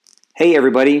Hey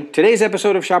everybody, today's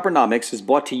episode of Shoppernomics is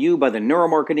brought to you by the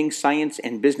Neuromarketing Science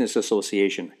and Business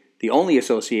Association, the only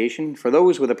association for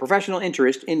those with a professional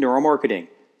interest in neuromarketing.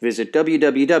 Visit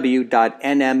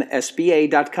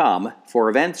www.nmsba.com for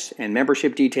events and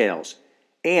membership details.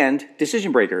 And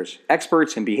Decision Breakers,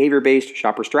 experts in behavior-based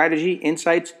shopper strategy,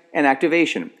 insights, and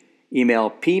activation. Email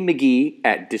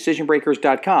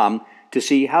pmcgee@decisionbreakers.com to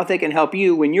see how they can help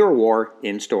you win your war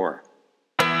in store.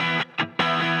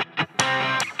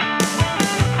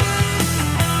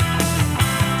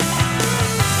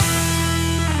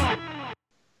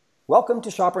 Welcome to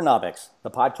Shoppernomics, the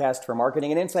podcast for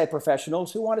marketing and insight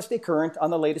professionals who want to stay current on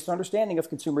the latest understanding of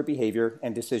consumer behavior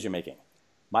and decision-making.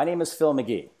 My name is Phil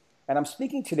McGee, and I'm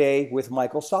speaking today with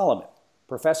Michael Solomon,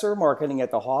 professor of marketing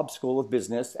at the Hobbs School of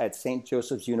Business at St.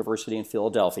 Joseph's University in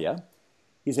Philadelphia.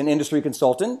 He's an industry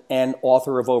consultant and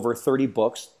author of over 30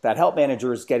 books that help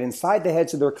managers get inside the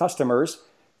heads of their customers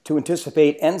to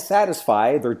anticipate and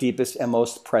satisfy their deepest and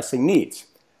most pressing needs.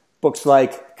 Books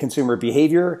like Consumer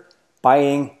Behavior,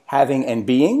 Buying, Having, and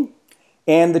Being.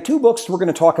 And the two books we're going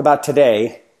to talk about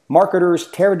today, Marketers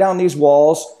Tear Down These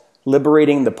Walls,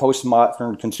 Liberating the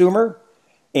Postmodern Consumer,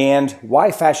 and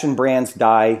Why Fashion Brands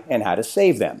Die and How to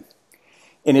Save Them.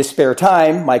 In his spare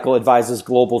time, Michael advises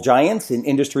global giants in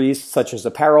industries such as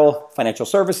apparel, financial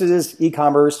services,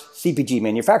 e-commerce, CPG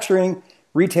manufacturing,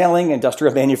 retailing,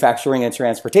 industrial manufacturing, and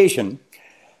transportation.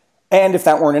 And if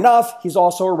that weren't enough, he's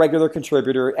also a regular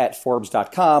contributor at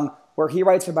Forbes.com, where he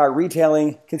writes about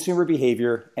retailing, consumer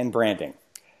behavior, and branding.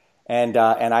 And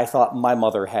I thought my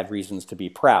mother had reasons to be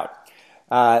proud.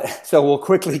 So we'll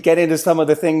quickly get into some of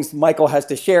the things Michael has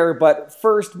to share. But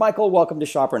first, Michael, welcome to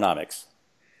Shoppernomics.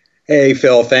 Hey,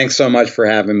 Phil, thanks so much for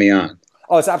having me on.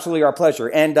 Oh, it's absolutely our pleasure.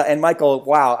 And Michael,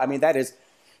 wow, I mean, that is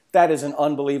an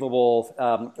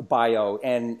unbelievable bio.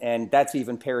 And that's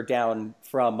even pared down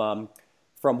from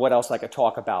what else I could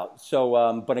talk about.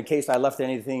 So, but in case I left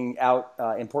anything out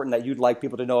important that you'd like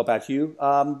people to know about you,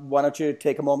 why don't you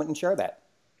take a moment and share that?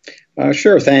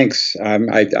 Sure, thanks.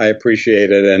 I appreciate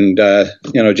it. And,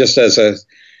 just as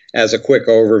a quick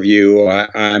overview,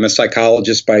 I'm a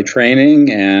psychologist by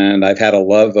training, and I've had a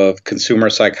love of consumer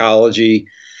psychology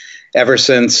ever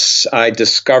since I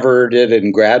discovered it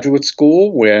in graduate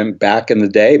school, when back in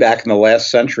the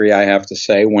last century, I have to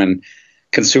say, when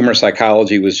consumer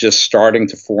psychology was just starting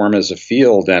to form as a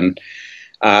field. And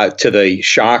to the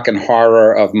shock and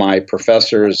horror of my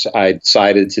professors, I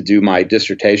decided to do my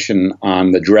dissertation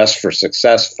on the dress for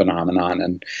success phenomenon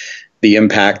and the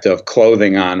impact of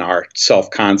clothing on our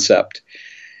self-concept.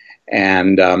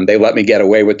 And they let me get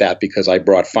away with that because I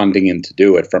brought funding in to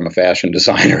do it from a fashion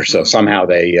designer. So somehow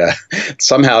they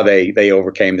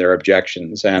overcame their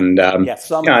objections. And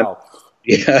somehow.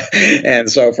 Yeah,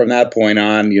 and so from that point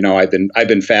on, I've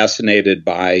been fascinated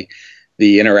by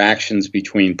the interactions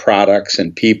between products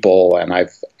and people, and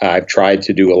I've tried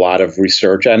to do a lot of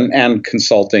research and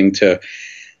consulting to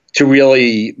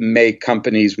really make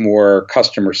companies more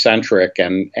customer centric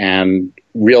and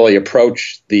really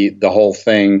approach the whole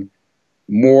thing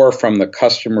more from the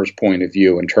customer's point of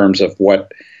view in terms of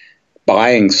what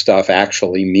buying stuff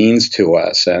actually means to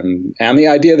us, and the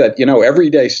idea that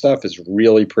everyday stuff is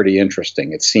really pretty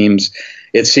interesting. It seems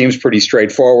pretty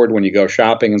straightforward when you go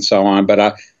shopping and so on,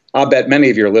 but I'll bet many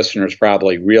of your listeners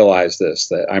probably realize this,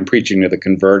 that I'm preaching to the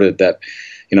converted, that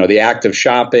the act of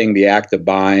shopping, the act of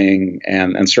buying,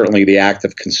 and certainly the act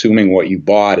of consuming what you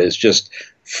bought is just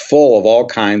full of all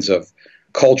kinds of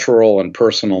cultural and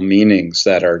personal meanings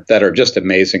that are just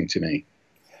amazing to me.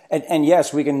 And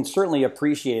yes, we can certainly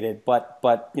appreciate it, but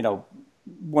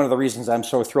one of the reasons I'm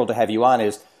so thrilled to have you on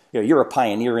is you're a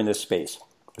pioneer in this space.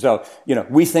 So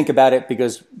we think about it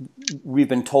because we've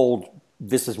been told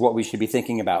this is what we should be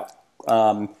thinking about,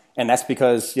 and that's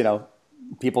because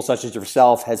people such as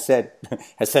yourself has said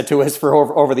to us for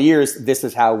over the years, this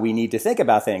is how we need to think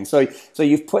about things. So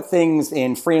you've put things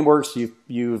in frameworks.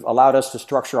 You've allowed us to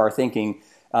structure our thinking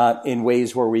in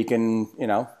ways where we can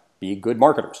be good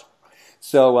marketers.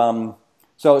 So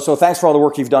thanks for all the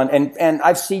work you've done. And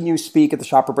I've seen you speak at the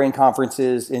Shopper Brain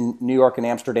conferences in New York and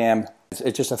Amsterdam.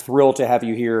 It's just a thrill to have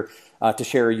you here to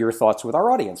share your thoughts with our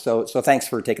audience. So thanks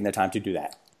for taking the time to do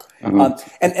that. Mm-hmm.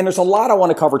 And there's a lot I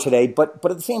want to cover today, but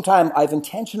at the same time, I've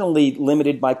intentionally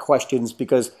limited my questions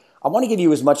because I want to give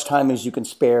you as much time as you can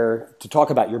spare to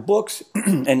talk about your books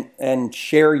and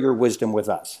share your wisdom with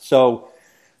us. So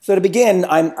to begin,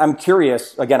 I'm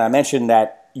curious. Again, I mentioned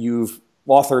that you've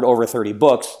authored over 30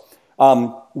 books.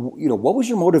 What was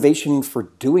your motivation for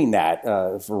doing that,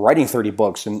 for writing 30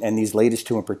 books and these latest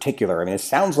two in particular? I mean, it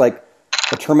sounds like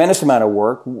a tremendous amount of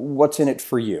work. What's in it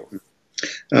for you?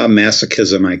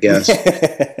 Masochism, I guess.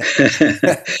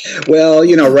 Well,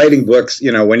 writing books.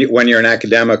 When you're an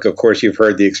academic, of course, you've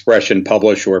heard the expression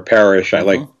 "publish or perish." I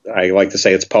like to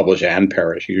say it's publish and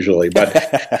perish usually, but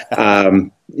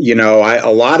a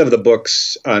lot of the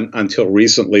books until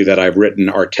recently that I've written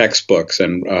are textbooks,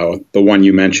 and the one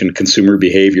you mentioned, "Consumer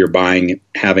Behavior: Buying,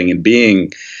 Having, and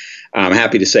Being." I'm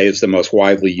happy to say it's the most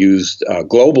widely used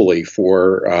globally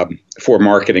for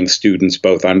marketing students,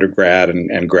 both undergrad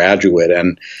and graduate.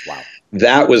 And wow.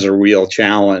 That was a real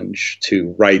challenge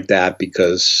to write that,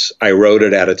 because I wrote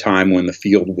it at a time when the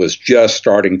field was just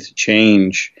starting to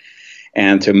change,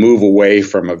 and to move away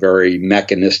from a very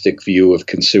mechanistic view of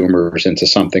consumers into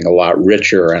something a lot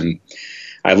richer. And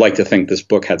I'd like to think this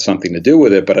book had something to do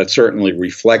with it, but it certainly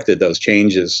reflected those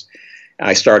changes.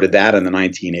 I started that in the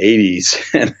 1980s,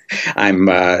 and I'm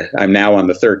now on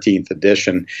the 13th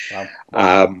edition.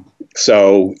 Wow.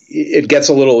 So it gets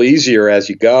a little easier as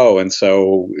you go. And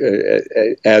so,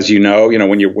 as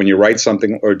when you write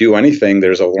something or do anything,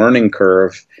 there's a learning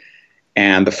curve,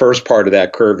 and the first part of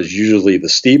that curve is usually the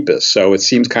steepest. So it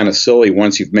seems kind of silly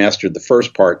once you've mastered the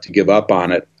first part to give up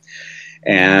on it.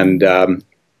 And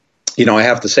I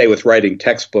have to say, with writing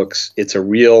textbooks, it's a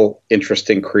real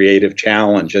interesting creative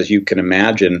challenge, as you can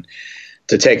imagine,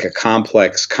 to take a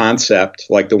complex concept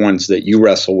like the ones that you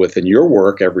wrestle with in your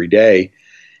work every day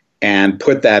and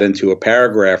put that into a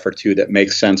paragraph or two that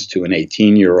makes sense to an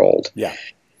 18-year-old. Yeah.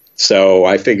 So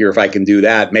I figure if I can do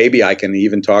that, maybe I can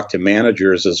even talk to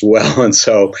managers as well. And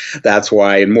so that's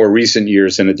why in more recent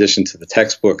years, in addition to the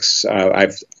textbooks,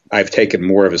 I've taken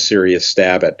more of a serious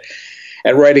stab at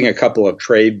writing a couple of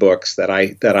trade books that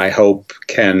I hope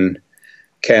can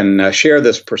share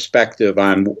this perspective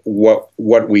on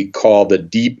what we call the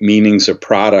deep meanings of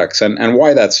products, and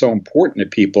why that's so important to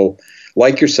people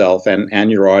like yourself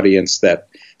and your audience that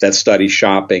study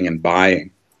shopping and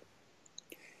buying.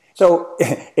 So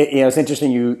it's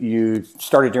interesting. You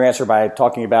started your answer by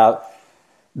talking about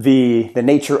the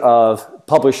nature of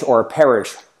publish or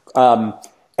perish, and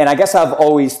I guess I've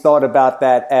always thought about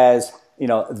that as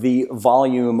the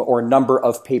volume or number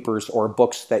of papers or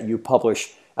books that you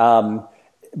publish.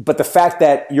 But the fact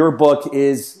that your book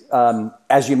is,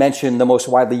 as you mentioned, the most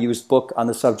widely used book on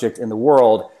the subject in the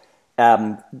world,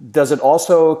 does it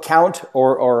also count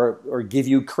or give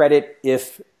you credit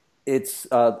if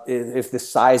the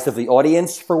size of the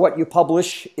audience for what you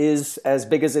publish is as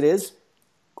big as it is?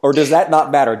 Or does that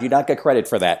not matter? Do you not get credit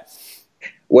for that?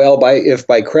 Well, if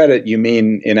by credit you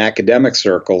mean in academic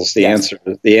circles, the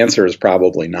answer is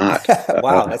probably not.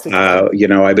 Wow, that's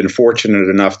interesting. I've been fortunate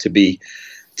enough to be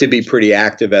pretty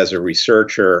active as a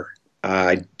researcher.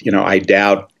 I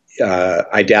doubt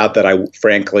that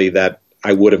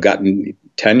I would have gotten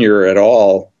tenure at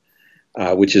all,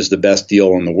 which is the best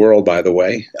deal in the world, by the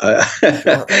way.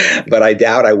 Sure. But I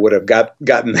doubt I would have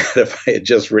gotten that if I had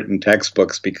just written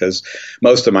textbooks, because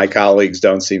most of my colleagues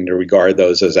don't seem to regard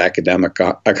those as academic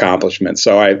accomplishments.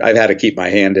 So I've had to keep my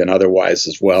hand in otherwise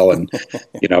as well, and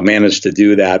managed to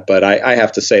do that. But I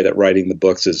have to say that writing the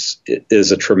books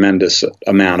is a tremendous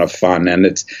amount of fun, and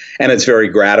it's very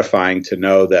gratifying to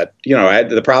know that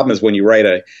the problem is when you write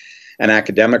an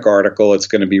academic article, it's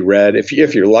going to be read, if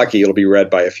you're lucky, it'll be read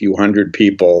by a few hundred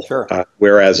people, sure.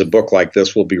 Whereas a book like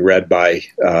this will be read by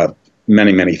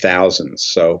many, many thousands.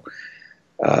 So,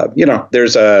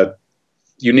 there's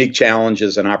unique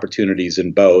challenges and opportunities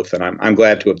in both, and I'm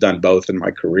glad to have done both in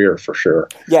my career, for sure.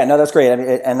 Yeah, no, that's great. I mean,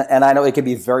 and I know it can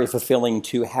be very fulfilling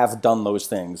to have done those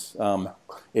things.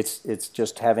 It's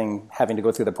just having to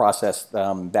go through the process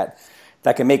that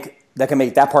can make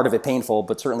that part of it painful,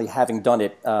 but certainly having done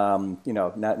it,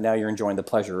 now you're enjoying the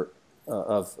pleasure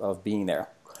of being there.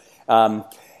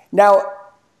 Now,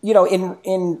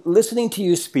 in listening to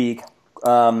you speak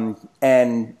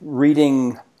and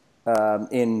reading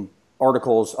in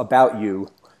articles about you,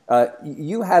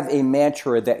 you have a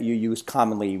mantra that you use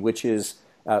commonly, which is,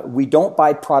 we don't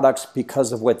buy products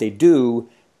because of what they do,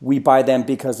 we buy them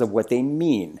because of what they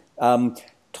mean.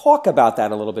 Talk about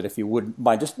that a little bit, if you wouldn't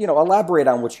mind. Just, elaborate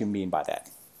on what you mean by that.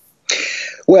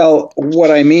 Well, what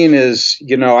I mean is,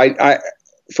 I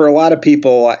for a lot of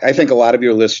people, I think a lot of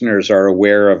your listeners are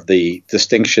aware of the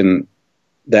distinction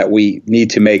that we need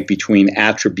to make between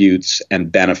attributes and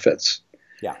benefits.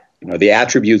 Yeah. The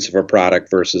attributes of a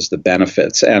product versus the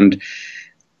benefits. And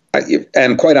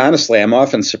quite honestly, I'm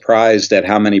often surprised at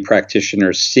how many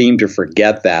practitioners seem to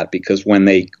forget that, because when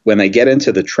they get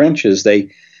into the trenches,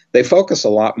 they focus a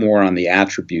lot more on the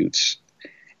attributes,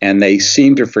 and they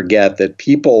seem to forget that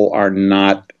people are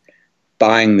not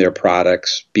buying their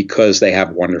products because they have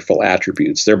wonderful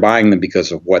attributes. They're buying them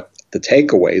because of what the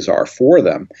takeaways are for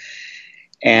them.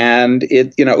 And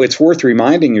it's worth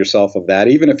reminding yourself of that,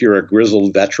 even if you're a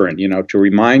grizzled veteran, to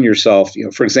remind yourself,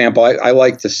 for example, I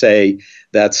like to say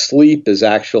that sleep is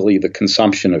actually the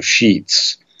consumption of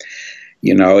sheets.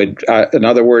 In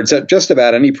other words, just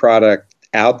about any product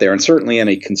out there, and certainly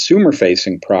any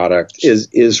consumer-facing product,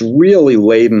 is really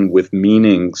laden with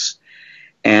meanings,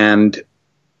 and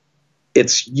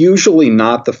it's usually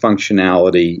not the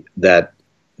functionality that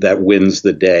wins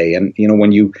the day. And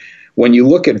when you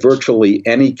look at virtually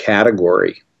any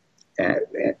category,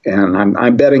 and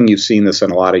I'm betting you've seen this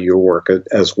in a lot of your work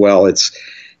as well,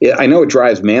 I know it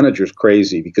drives managers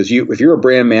crazy because if you're a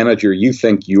brand manager, you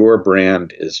think your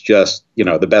brand is just,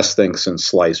 the best thing since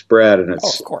sliced bread, and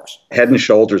it's of course head and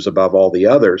shoulders above all the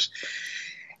others.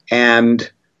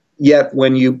 And yet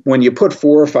when you put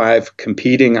 4 or 5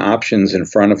 competing options in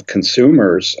front of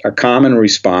consumers, a common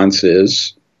response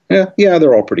is, yeah,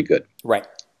 they're all pretty good. Right.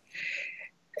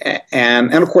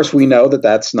 And of course, we know that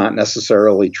that's not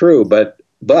necessarily true.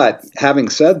 But having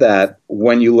said that,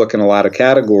 when you look in a lot of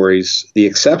categories, the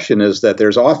exception is that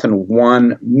there's often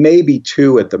 1, maybe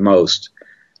 2 at the most,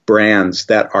 brands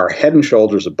that are head and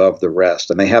shoulders above the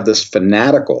rest. And they have this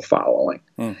fanatical following.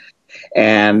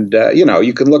 And,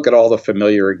 you can look at all the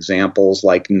familiar examples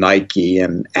like Nike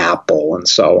and Apple and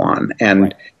so on.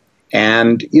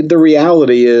 And the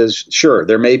reality is, sure,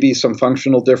 there may be some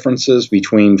functional differences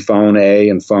between phone A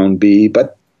and phone B,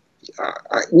 but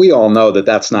we all know that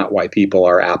that's not why people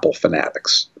are Apple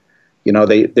fanatics.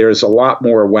 There's a lot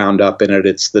more wound up in it.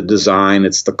 It's the design,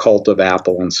 it's the cult of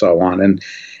Apple, and so on.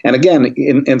 And again,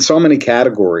 in so many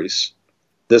categories,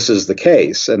 this is the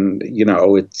case. And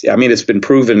it's been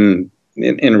proven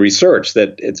in research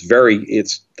that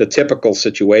it's the typical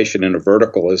situation in a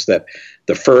vertical is that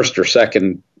the first or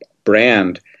second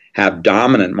brand have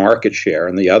dominant market share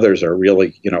and the others are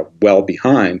really, well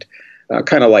behind,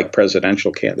 kind of like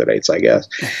presidential candidates, I guess.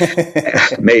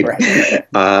 Maybe.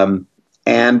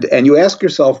 And you ask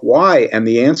yourself why, and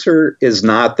the answer is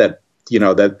not that,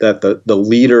 that the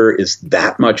leader is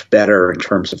that much better in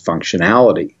terms of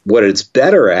functionality. What it's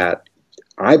better at,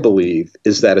 I believe,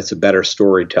 is that it's a better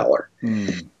storyteller.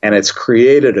 And it's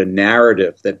created a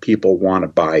narrative that people want to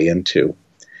buy into.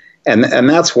 And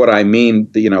that's what I mean,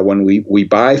 when we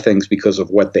buy things because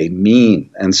of what they mean.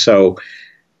 And so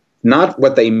not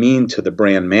what they mean to the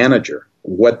brand manager,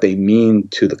 what they mean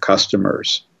to the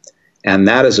customers. And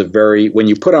that is when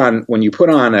you put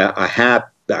on a hat,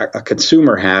 a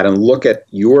consumer hat, and look at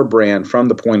your brand from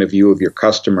the point of view of your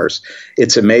customers,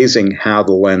 it's amazing how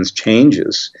the lens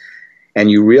changes. And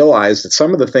you realize that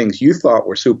some of the things you thought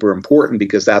were super important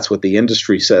because that's what the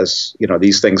industry says,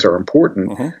 these things are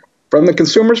important. From the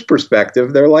consumer's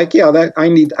perspective, they're like, yeah,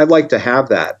 I'd like to have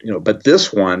that, but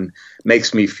this one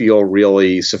makes me feel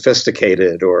really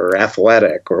sophisticated or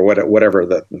athletic or whatever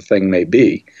the thing may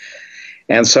be.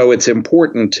 And so it's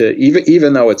important to,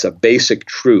 even though it's a basic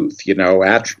truth, you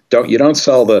don't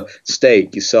sell the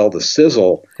steak, you sell the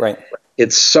sizzle. Right.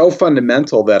 It's so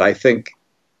fundamental that I think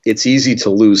it's easy to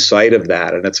lose sight of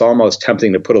that. And it's almost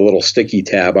tempting to put a little sticky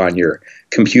tab on your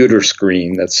computer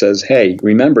screen that says, hey,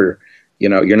 remember,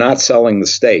 you're not selling the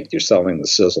steak, you're selling the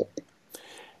sizzle.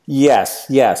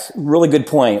 Yes, really good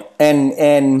point.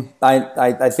 And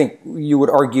I think you would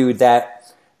argue that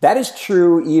is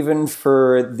true even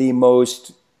for the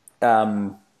most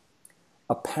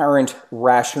apparent,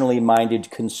 rationally minded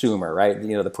consumer, right?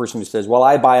 The person who says, well,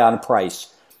 I buy on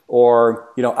price, or,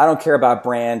 I don't care about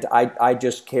brand, I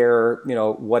just care,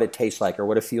 what it tastes like or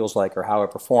what it feels like or how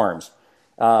it performs.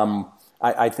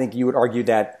 I think you would argue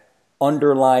that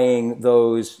underlying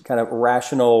those kind of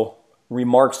rational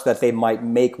remarks that they might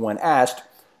make when asked,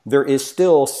 there is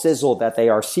still sizzle that they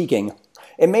are seeking.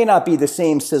 It may not be the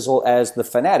same sizzle as the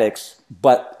fanatics,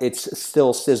 but it's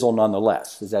still sizzle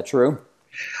nonetheless. Is that true?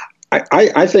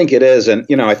 I think it is. And,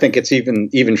 I think it's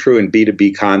even true in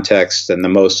B2B context and the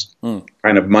most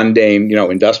kind of mundane,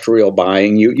 industrial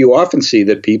buying. You often see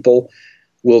that people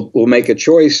will make a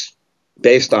choice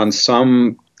based on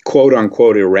some quote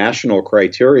unquote irrational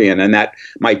criterion. And that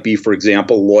might be, for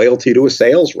example, loyalty to a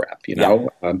sales rep,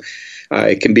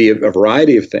 it can be a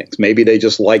variety of things. Maybe they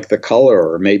just like the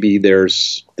color, or maybe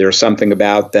there's something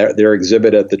about their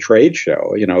exhibit at the trade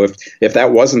show. If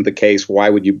that wasn't the case, why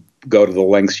would you go to the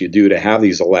lengths you do to have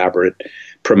these elaborate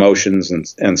promotions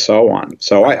and so on?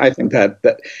 So I think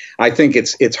that I think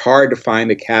it's hard to find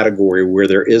a category where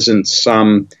there isn't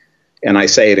some, and I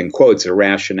say it in quotes,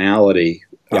 irrationality.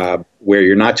 Where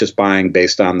you're not just buying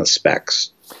based on the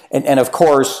specs. And of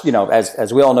course,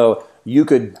 as we all know, you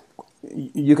could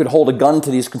hold a gun to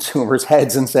these consumers'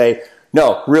 heads and say,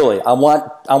 no, really, I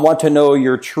want to know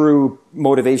your true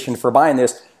motivation for buying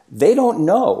this. They don't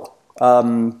know.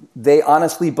 they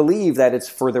honestly believe that it's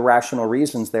for the rational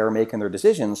reasons they're making their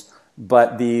decisions,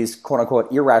 but these quote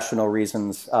unquote irrational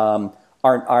reasons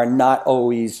are not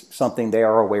always something they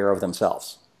are aware of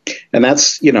themselves. And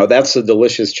that's a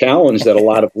delicious challenge that a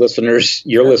lot of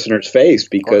your listeners face,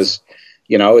 because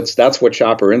that's what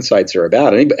Shopper Insights are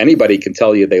about. Anybody can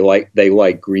tell you they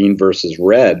like green versus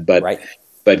red, but right.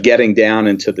 But getting down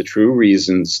into the true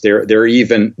reasons, they're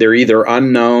either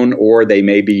unknown, or they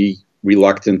may be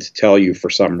reluctant to tell you for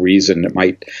some reason. It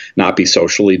might not be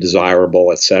socially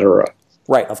desirable, et cetera.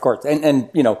 Right, of course.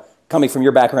 And coming from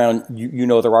your background, you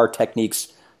know there are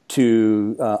techniques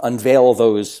to unveil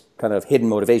those kind of hidden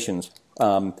motivations.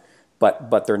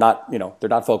 But they're not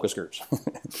focus groups.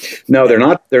 No, they're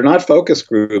not focus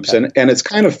groups, and it's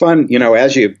kind of fun,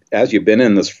 as you've been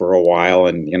in this for a while,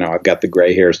 and I've got the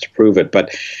gray hairs to prove it,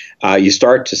 but you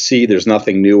start to see there's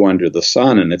nothing new under the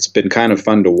sun, and it's been kind of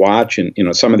fun to watch. And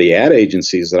some of the ad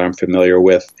agencies that I'm familiar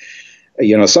with,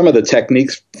 some of the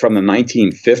techniques from the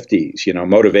 1950s,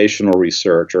 motivational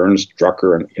research, Ernest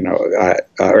Dichter, and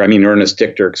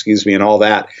all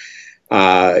that.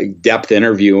 Depth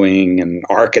interviewing and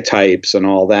archetypes and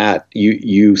all that,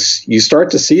 you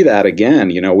start to see that again.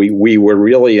 We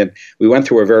went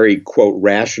through a very quote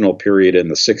rational period in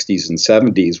the 60s and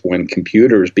 70s when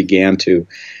computers began to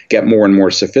get more and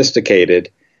more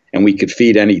sophisticated, and we could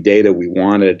feed any data we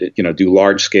wanted, do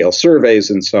large scale surveys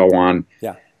and so on.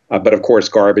 Yeah. But of course,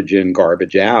 garbage in,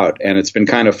 garbage out, and it's been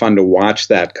kind of fun to watch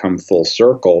that come full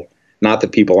circle. Not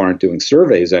that people aren't doing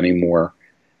surveys anymore,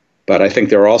 but I think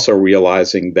they're also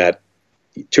realizing that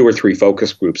 2 or 3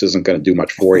 focus groups isn't going to do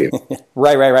much for you.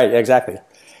 Right, exactly.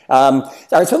 All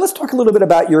right, so let's talk a little bit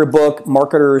about your book,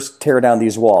 Marketers Tear Down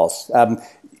These Walls.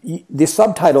 The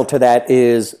subtitle to that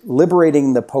is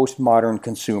Liberating the Postmodern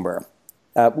Consumer.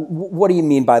 What do you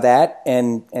mean by that,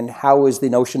 and how is the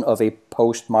notion of a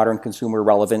postmodern consumer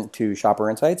relevant to Shopper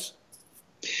Insights?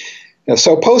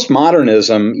 So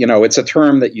postmodernism, it's a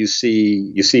term that you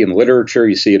see in literature,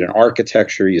 you see it in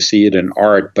architecture, you see it in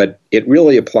art, but it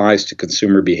really applies to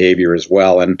consumer behavior as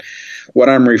well. And what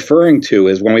I'm referring to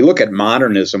is when we look at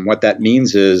modernism, what that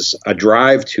means is a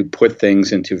drive to put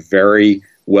things into very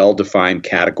well-defined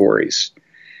categories.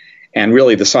 And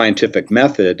really the scientific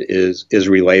method is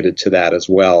related to that as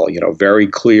well. Very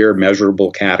clear,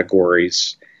 measurable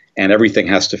categories, and everything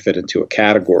has to fit into a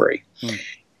category.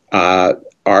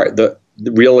 Are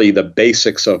the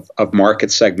basics of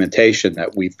market segmentation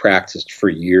that we've practiced for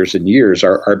years and years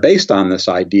are based on this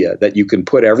idea that you can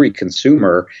put every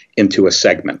consumer into a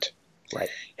segment. Right.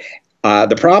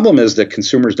 The problem is that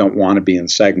consumers don't want to be in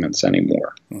segments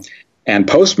anymore. And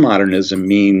postmodernism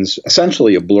means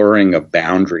essentially a blurring of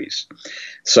boundaries.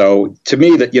 So to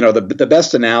me, the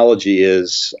best analogy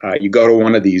is you go to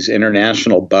one of these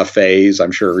international buffets.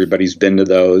 I'm sure everybody's been to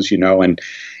those,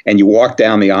 and you walk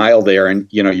down the aisle there, and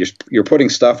you're putting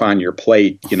stuff on your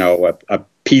plate, a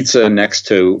pizza next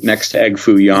to egg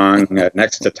foo young,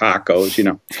 next to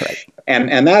tacos, Right.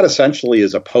 And that essentially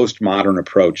is a postmodern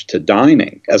approach to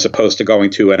dining, as opposed to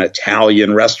going to an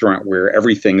Italian restaurant where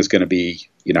everything is going to be,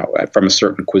 from a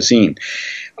certain cuisine.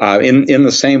 In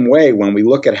the same way, when we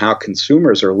look at how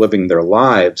consumers are living their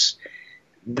lives,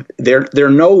 they're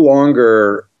no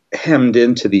longer hemmed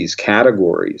into these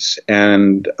categories.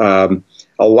 And a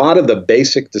lot of the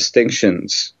basic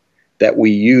distinctions that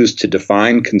we use to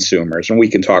define consumers, and we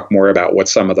can talk more about what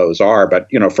some of those are, but,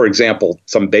 for example,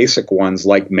 some basic ones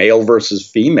like male versus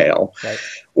female, right,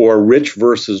 or rich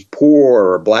versus poor,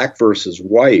 or black versus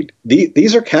white.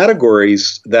 These are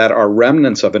categories that are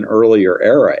remnants of an earlier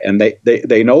era, and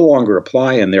they no longer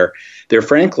apply, and they're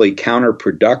frankly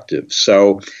counterproductive.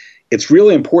 So it's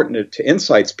really important to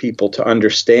insights people to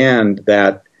understand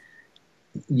that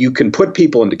you can put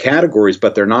people into categories,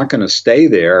 but they're not going to stay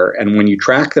there. And when you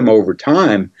track them over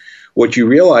time, what you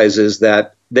realize is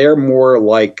that they're more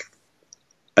like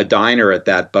a diner at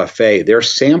that buffet. They're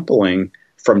sampling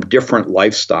from different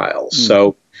lifestyles.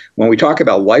 So when we talk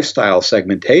about lifestyle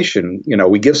segmentation,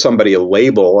 we give somebody a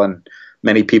label, and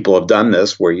many people have done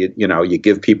this, where you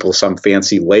give people some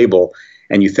fancy label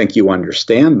and you think you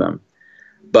understand them.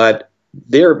 But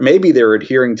maybe they're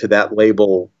adhering to that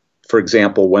label, for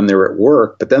example, when they're at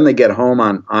work, but then they get home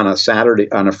on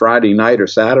a Friday night or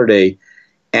Saturday,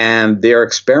 and they're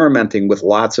experimenting with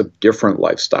lots of different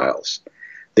lifestyles.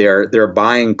 They're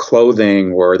buying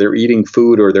clothing, or they're eating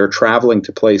food, or they're traveling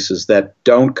to places that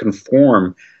don't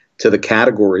conform to the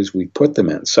categories we put them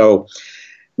in. So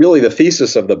really the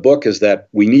thesis of the book is that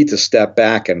we need to step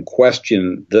back and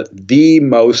question the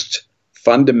most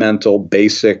fundamental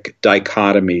basic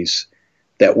dichotomies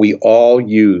that we all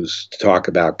use to talk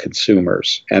about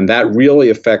consumers. And that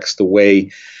really affects the way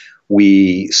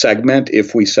we segment,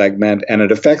 if we segment, and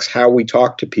it affects how we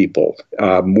talk to people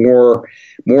more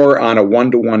on a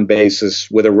one-to-one basis,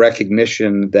 with a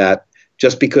recognition that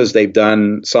just because they've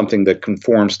done something that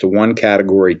conforms to one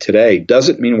category today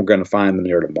doesn't mean we're going to find them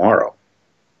there tomorrow.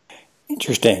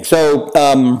 Interesting. So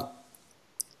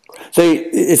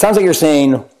it sounds like you're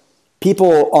saying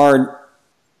people aren't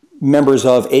members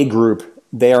of a group;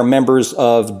 they are members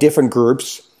of different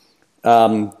groups,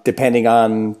 depending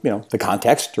on the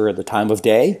context or the time of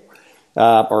day,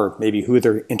 or maybe who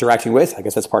they're interacting with. I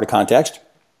guess that's part of context,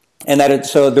 and that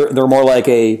so they're more like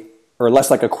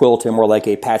less like a quilt and more like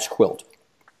a patch quilt,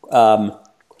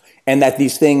 and that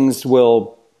these things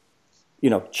will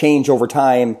change over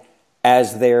time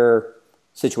as their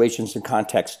situations and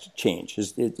context change.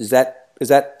 Is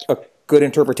that a good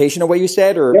interpretation of what you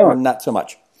said, or not so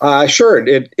much? Sure.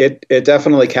 It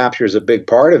definitely captures a big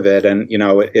part of it. And,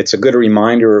 it's a good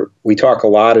reminder. We talk a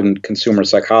lot in consumer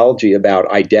psychology about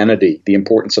identity, the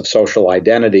importance of social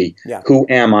identity. Yeah. Who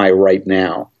am I right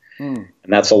now? And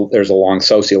there's a long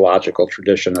sociological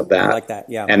tradition of that. I like that.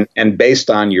 Yeah. And based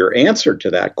on your answer to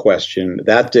that question,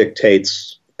 that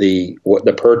dictates the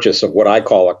purchase of what I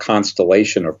call a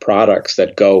constellation of products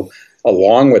that go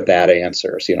along with that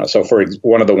answer. So for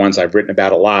one of the ones I've written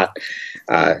about a lot,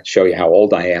 show you how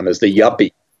old I am, is the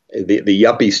yuppie, the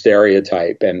yuppie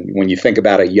stereotype. And when you think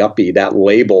about a yuppie, that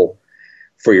label,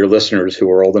 for your listeners who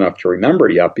are old enough to remember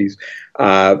yuppies,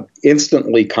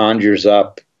 instantly conjures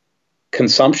up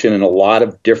consumption in a lot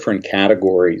of different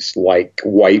categories, like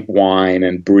white wine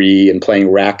and brie and playing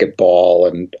racquetball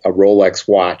and a Rolex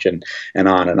watch and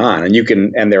on and on.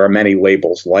 And there are many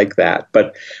labels like that.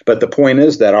 But the point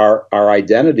is that our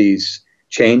identities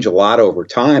change a lot over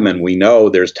time. And we know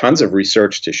there's tons of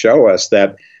research to show us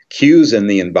that cues in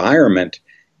the environment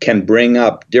can bring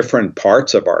up different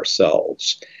parts of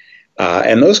ourselves.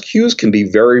 And those cues can be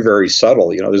very, very subtle.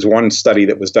 There's one study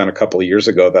that was done a couple of years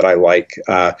ago that I like,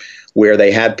 where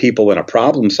they had people in a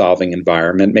problem-solving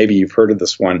environment. Maybe you've heard of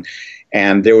this one.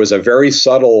 And there was a very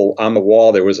subtle, on the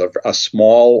wall, there was a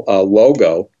small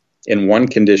logo. In one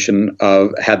condition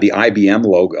had the IBM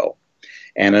logo,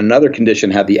 and another condition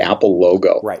had the Apple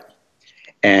logo. Right.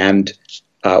 And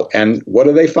what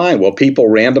do they find? Well, people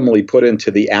randomly put into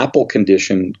the Apple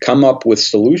condition come up with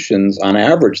solutions on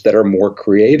average that are more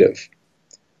creative,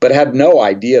 but had no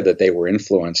idea that they were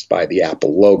influenced by the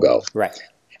Apple logo. Right.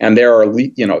 And there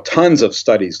are tons of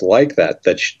studies like that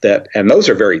and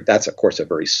that's of course a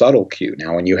very subtle cue.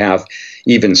 Now, when you have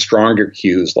even stronger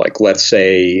cues, like let's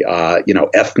say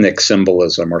ethnic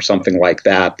symbolism or something like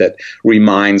that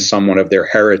reminds someone of their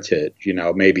heritage.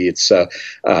 Maybe it's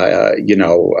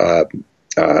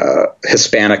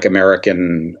Hispanic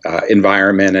American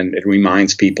environment, and it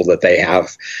reminds people that they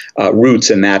have roots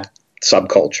in that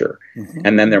subculture. Mm-hmm.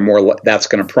 And then that's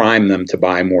going to prime them to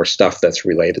buy more stuff that's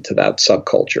related to that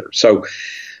subculture.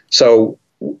 So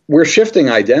we're shifting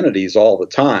identities all the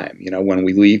time. When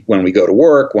we leave, when we go to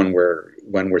work, when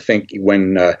we're thinking,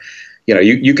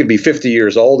 you could be 50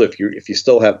 years old if you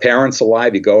still have parents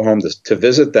alive. You go home to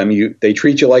visit them. They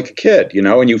treat you like a kid,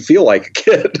 and you feel like a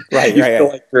kid. Right. You feel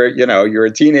like you're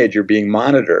a teenager being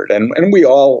monitored, and we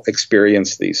all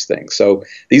experience these things. So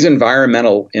these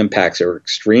environmental impacts are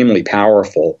extremely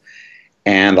powerful,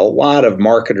 and a lot of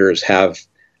marketers have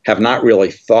not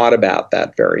really thought about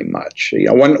that very much.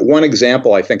 One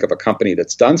example I think of a company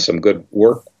that's done some good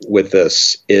work with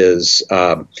this is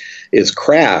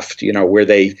Kraft.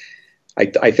 Where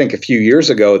I think a few years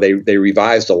ago, they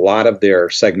revised a lot of their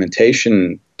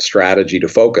segmentation strategy to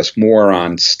focus more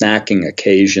on snacking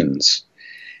occasions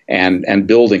and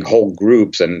building whole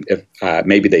groups. And if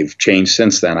maybe they've changed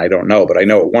since then, I don't know. But I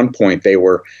know at one point they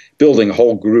were building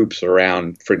whole groups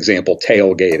around, for example,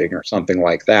 tailgating or something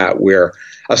like that, where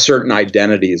a certain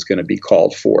identity is going to be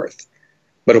called forth.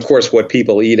 But of course, what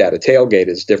people eat at a tailgate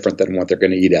is different than what they're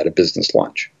going to eat at a business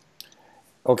lunch.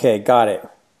 Okay, got it.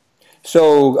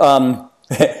 So,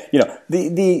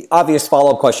 the obvious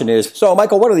follow-up question is, so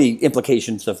Michael, what are the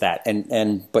implications of that?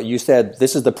 But you said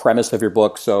this is the premise of your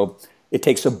book, so it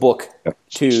takes a book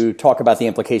to talk about the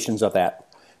implications of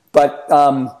that. But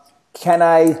can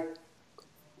I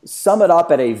sum it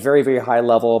up at a very, very high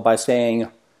level by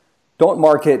saying, don't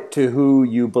market to who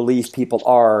you believe people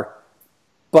are,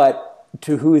 but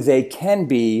to who they can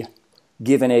be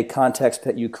given a context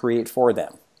that you create for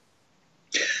them?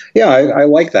 Yeah, I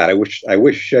like that. I wish I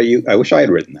had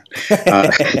written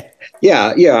that.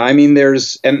 Yeah. I mean,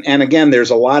 there's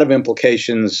a lot of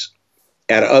implications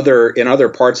in other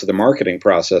parts of the marketing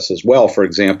process as well. For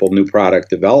example, new product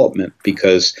development,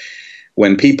 because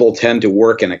when people tend to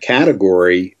work in a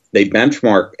category, they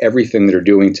benchmark everything they're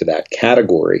doing to that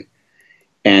category.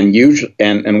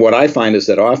 And what I find is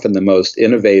that often the most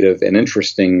innovative and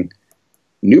interesting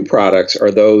new products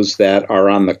are those that are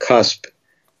on the cusp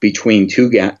between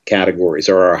two categories,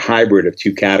 or are a hybrid of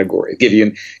two categories. Give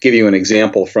you an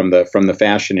example from the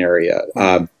fashion area.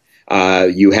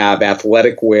 You have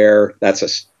athletic wear. That's a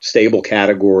stable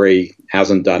category,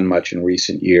 hasn't done much in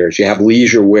recent years. You have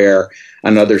leisure wear,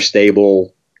 another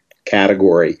stable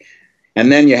category.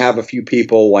 And then you have a few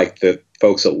people like the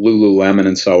folks at Lululemon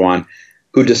and so on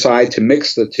who decide to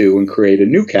mix the two and create a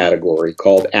new category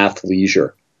called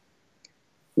athleisure,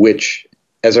 which,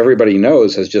 as everybody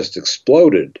knows, has just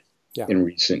exploded in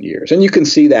recent years. And you can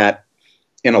see that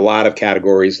in a lot of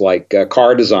categories like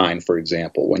car design, for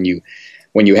example, when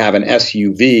you have an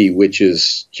SUV, which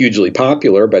is hugely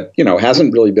popular, but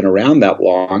hasn't really been around that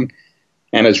long,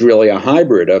 and is really a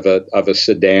hybrid of a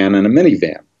sedan and a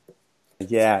minivan.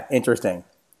 Yeah, interesting.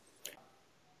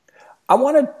 I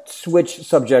want to switch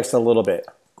subjects a little bit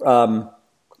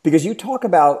because you talk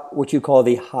about what you call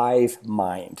the hive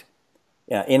mind,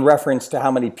 in reference to how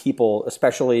many people,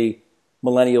 especially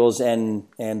millennials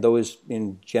and those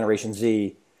in Generation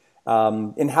Z,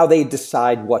 and how they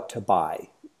decide what to buy.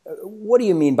 What do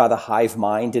you mean by the hive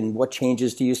mind, and what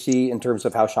changes do you see in terms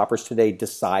of how shoppers today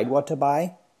decide what to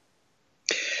buy?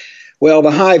 Well,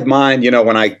 the hive mind,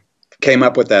 when I came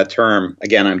up with that term,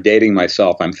 again, I'm dating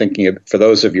myself. I'm thinking of, for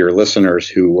those of your listeners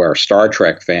who are Star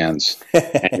Trek fans,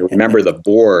 and you remember the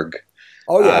Borg,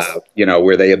 oh yes,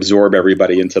 where they absorb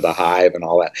everybody into the hive and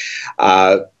all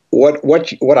that.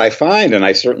 What I find, and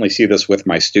I certainly see this with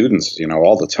my students,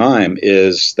 all the time,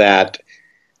 is that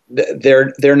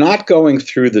they're not going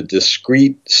through the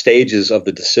discrete stages of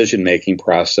the decision-making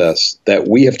process that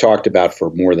we have talked about for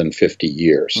more than 50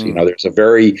 years. There's a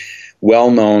very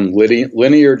well-known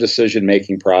linear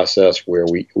decision-making process where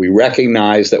we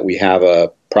recognize that we have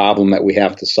a problem that we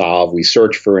have to solve. We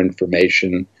search for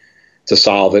information to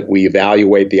solve it. We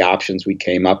evaluate the options we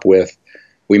came up with.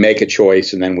 We make a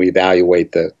choice, and then we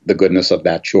evaluate the goodness of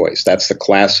that choice. That's the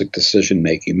classic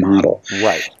decision-making model.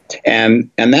 Right. And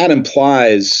that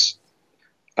implies,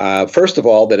 first of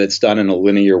all, that it's done in a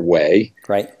linear way.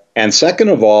 Right. And second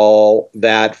of all,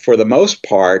 that for the most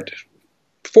part,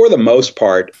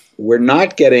 we're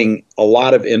not getting a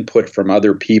lot of input from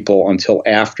other people until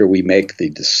after we make the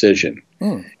decision.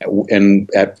 And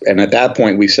at that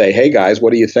point, we say, "Hey guys,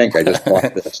 what do you think? I just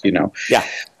bought this." Yeah.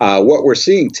 What we're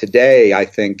seeing today, I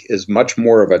think, is much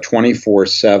more of a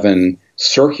 24/7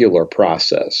 circular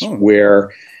process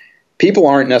where people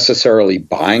aren't necessarily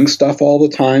buying stuff all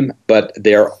the time, but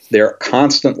they're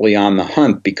constantly on the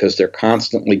hunt because they're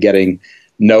constantly getting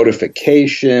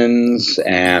notifications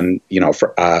and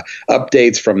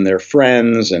updates from their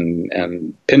friends and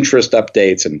Pinterest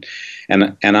updates and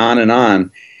on and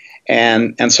on.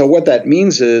 And so what that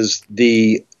means is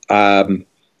the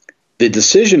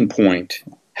decision point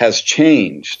has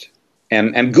changed,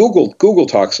 and Google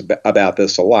talks about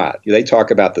this a lot. They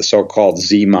talk about the so-called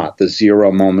ZMOT, the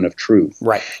zero moment of truth.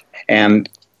 Right. And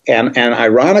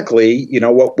ironically,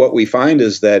 what we find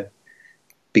is that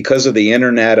because of the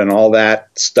internet and all that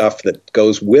stuff that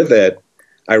goes with it,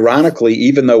 ironically,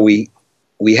 even though we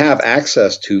have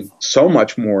access to so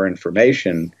much more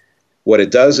information, what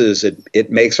it does is it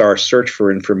makes our search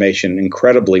for information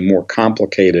incredibly more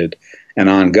complicated and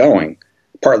ongoing,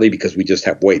 partly because we just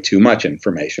have way too much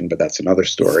information, but that's another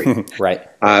story. Right.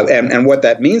 And what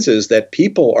that means is that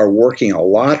people are working a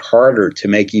lot harder to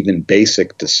make even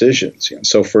basic decisions.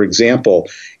 So, for example,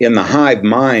 in the hive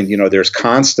mind, there's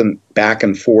constant back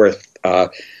and forth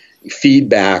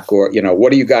feedback, or,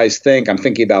 what do you guys think? I'm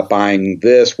thinking about buying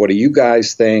this. What do you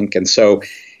guys think? And so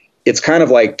it's kind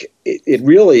of like it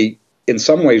really, in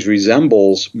some ways,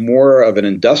 resembles more of an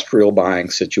industrial buying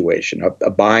situation, a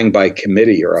buying by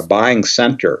committee or a buying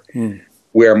center,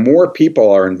 where more people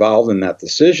are involved in that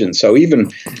decision. So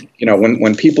even,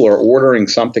 when people are ordering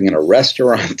something in a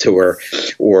restaurant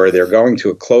or they're going to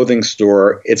a clothing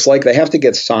store, it's like they have to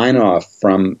get sign off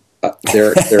from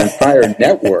their entire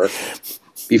network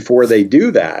before they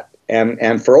do that.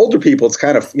 And for older people, it's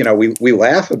kind of, we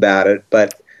laugh about it,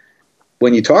 but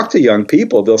when you talk to young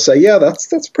people, they'll say, "Yeah,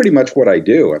 that's pretty much what I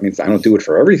do. I mean, I don't do it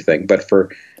for everything, but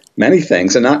for many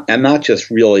things, and not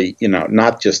just really,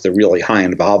 not just the really high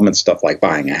involvement stuff like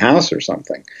buying a house or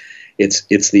something.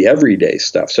 It's the everyday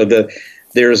stuff. So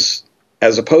there's,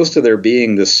 as opposed to there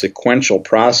being this sequential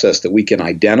process that we can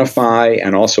identify,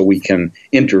 and also we can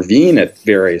intervene at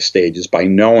various stages by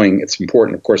knowing. It's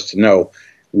important, of course, to know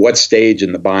what stage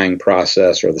in the buying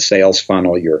process or the sales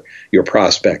funnel your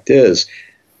prospect is.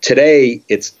 Today,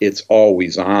 it's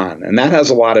always on, and that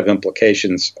has a lot of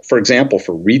implications, for example,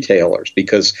 for retailers,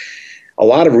 because a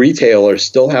lot of retailers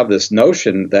still have this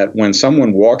notion that when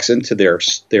someone walks into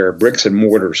their bricks and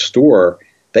mortar store,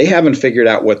 they haven't figured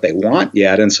out what they want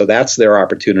yet, and so that's their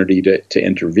opportunity to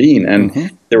intervene.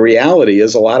 And the reality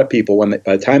is, a lot of people,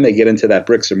 by the time they get into that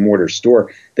bricks and mortar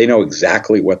store, they know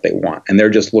exactly what they want, and they're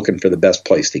just looking for the best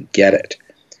place to get it.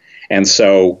 And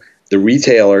so the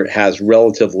retailer has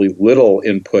relatively little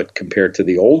input compared to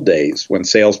the old days when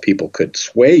salespeople could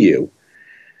sway you,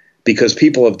 because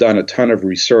people have done a ton of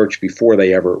research before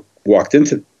they ever walked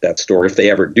into that store, if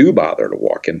they ever do bother to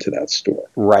walk into that store.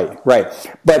 Right.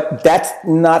 But that's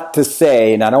not to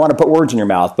say, and I don't want to put words in your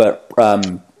mouth, but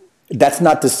that's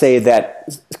not to say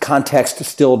that context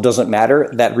still doesn't matter,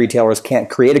 that retailers can't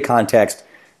create a context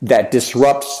that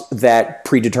disrupts that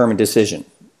predetermined decision.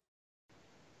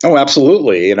 Oh,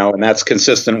 absolutely. And that's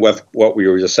consistent with what we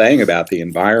were just saying about the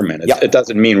environment. It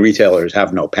doesn't mean retailers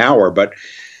have no power, but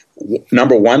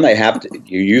number one,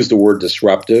 you use the word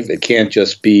disruptive. It can't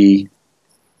just be,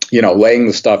 laying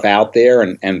the stuff out there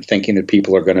and thinking that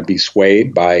people are going to be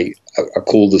swayed by a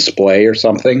cool display or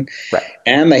something. Right.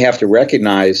 And they have to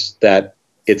recognize that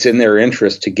it's in their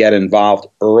interest to get involved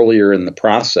earlier in the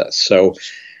process. So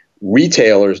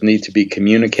retailers need to be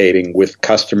communicating with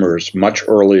customers much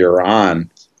earlier on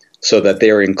so that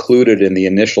they're included in the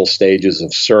initial stages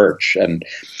of search. And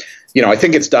I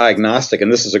think it's diagnostic,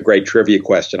 and this is a great trivia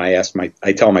question. I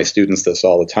tell my students this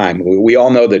all the time. We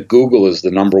all know that Google is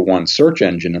the number one search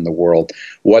engine in the world.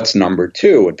 What's number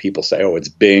two? And people say, oh, it's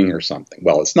Bing or something.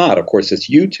 Well, it's not. Of course, it's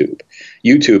YouTube.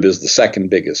 YouTube is the second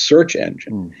biggest search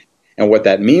engine. And what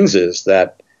that means is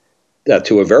that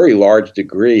to a very large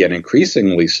degree, and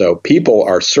increasingly so, people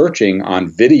are searching on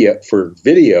for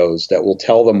videos that will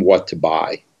tell them what to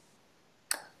buy.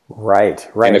 Right.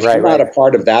 And if you're not a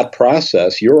part of that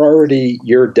process,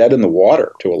 you're dead in the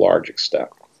water to a large extent.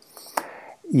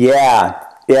 Yeah,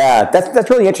 that's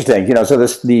really interesting. So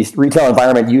the retail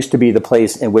environment used to be the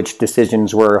place in which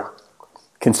decisions were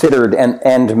considered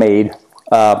and made.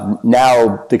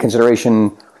 Now the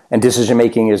consideration and decision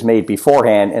making is made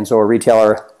beforehand, and so a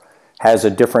retailer has a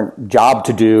different job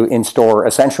to do in store,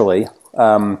 essentially.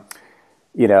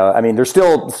 There's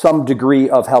still some degree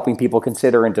of helping people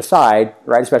consider and decide,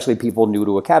 right? Especially people new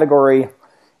to a category,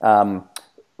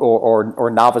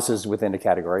 or novices within a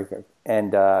category.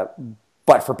 And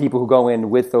but for people who go in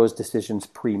with those decisions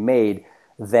pre-made,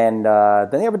 then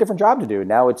they have a different job to do.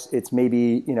 Now it's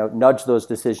maybe nudge those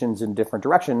decisions in different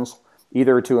directions,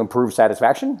 either to improve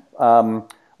satisfaction,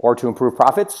 or to improve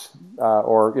profits,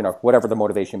 or whatever the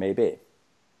motivation may be.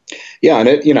 Yeah, and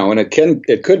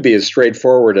it could be as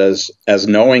straightforward as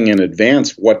knowing in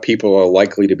advance what people are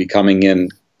likely to be coming in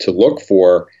to look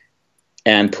for,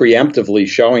 and preemptively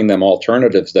showing them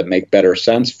alternatives that make better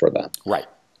sense for them. Right,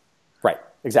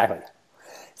 exactly.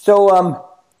 So,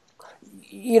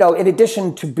 in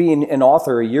addition to being an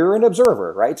author, you're an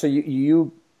observer, right? So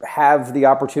you have the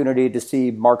opportunity to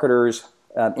see marketers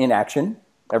in action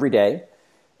every day.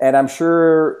 And I'm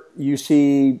sure you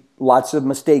see lots of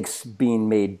mistakes being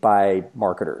made by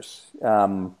marketers,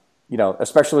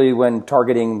 especially when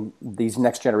targeting these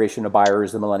next generation of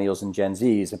buyers, the millennials and Gen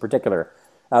Zs in particular.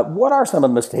 What are some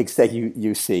of the mistakes that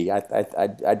you see?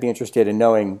 I'd be interested in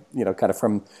knowing, kind of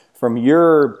from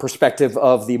your perspective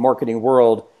of the marketing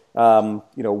world,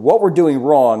 what we're doing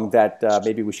wrong that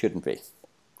maybe we shouldn't be.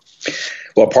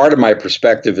 Well, part of my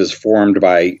perspective is formed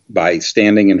by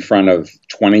standing in front of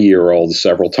 20-year-olds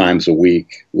several times a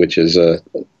week, which is a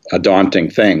daunting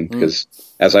thing because,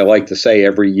 as I like to say,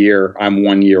 every year I'm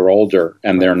 1 year older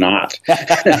and they're not.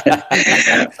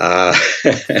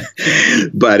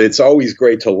 But it's always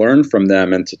great to learn from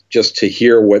them and to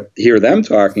hear them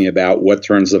talking about what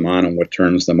turns them on and what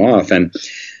turns them off. And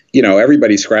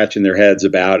everybody's scratching their heads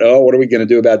about, what are we going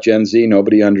to do about Gen Z?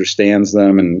 Nobody understands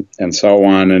them and so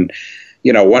on. And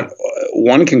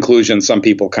one conclusion some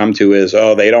people come to is,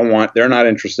 they're not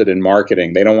interested in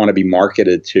marketing. They don't want to be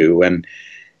marketed to. And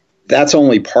that's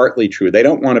only partly true. They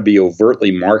don't want to be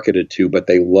overtly marketed to, but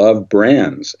they love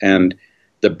brands. And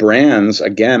the brands,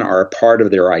 again, are a part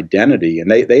of their identity. And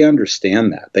they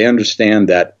understand that. They understand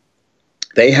that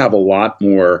they have a lot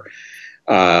more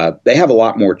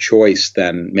choice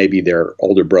than maybe their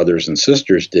older brothers and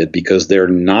sisters did, because they're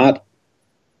not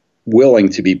willing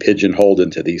to be pigeonholed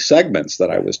into these segments that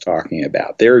I was talking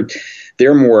about. They're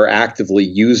more actively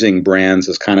using brands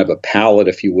as kind of a palette,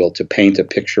 if you will, to paint a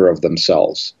picture of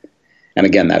themselves. And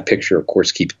again, that picture, of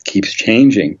course, keeps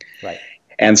changing. Right.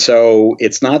 And so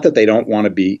it's not that they don't want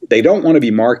to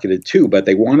be marketed to, but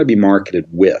they want to be marketed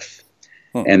with.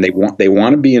 And they want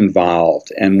to be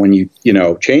involved. And when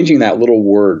changing that little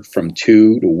word from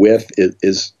to with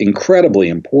is incredibly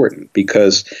important,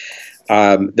 because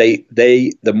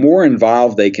The more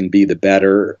involved they can be, the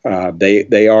better.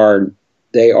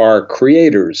 They are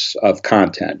creators of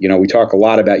content. We talk a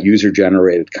lot about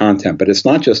user-generated content, but it's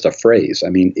not just a phrase. I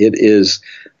mean, it is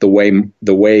the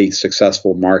way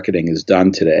successful marketing is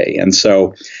done today. And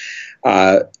so,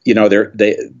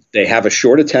 they have a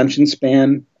short attention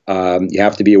span. You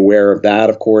have to be aware of that,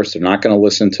 of course. They're not going to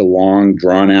listen to long,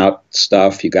 drawn-out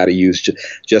stuff. You got to use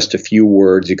just a few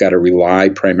words. You got to rely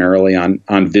primarily on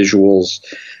visuals,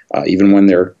 even when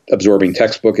they're absorbing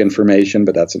textbook information.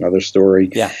 But that's another story.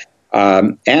 Yeah.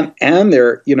 And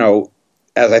they're,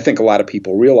 as I think a lot of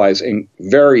people realize,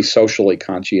 very socially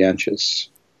conscientious,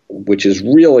 which is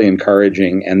really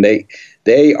encouraging. And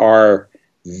they are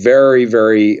very,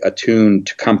 very attuned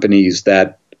to companies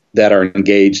that are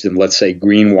engaged in, let's say,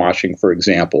 greenwashing, for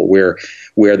example,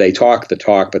 where they talk the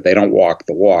talk, but they don't walk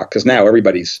the walk. Because now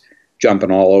everybody's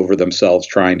jumping all over themselves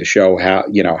trying to show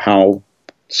how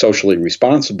socially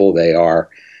responsible they are.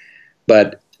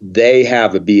 But they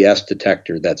have a BS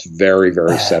detector that's very,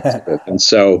 very sensitive. And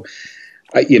so,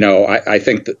 I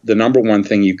think that the number one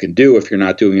thing you can do, if you're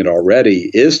not doing it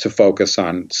already, is to focus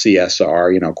on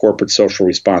CSR, corporate social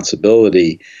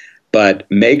responsibility, but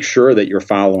make sure that you're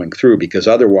following through, because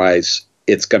otherwise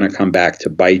it's going to come back to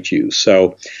bite you.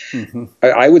 So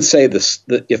I would say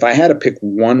if I had to pick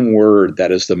one word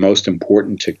that is the most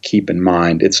important to keep in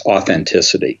mind, it's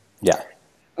authenticity. Yeah.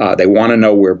 They want to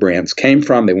know where brands came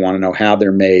from. They want to know how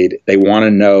they're made. They want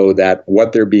to know that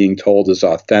what they're being told is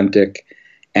authentic,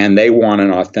 and they want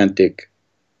an authentic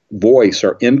voice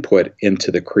or input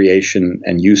into the creation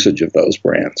and usage of those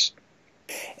brands.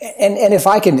 And if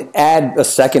I can add a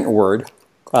second word,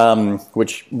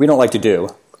 which we don't like to do,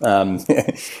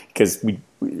 because we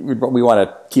want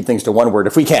to keep things to one word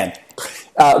if we can,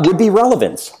 would be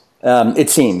relevance, it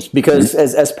seems. Because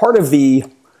as part of the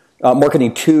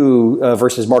marketing to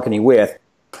versus marketing with,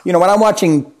 when I'm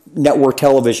watching network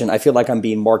television, I feel like I'm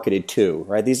being marketed to,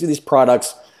 right? These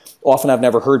products often I've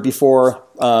never heard before.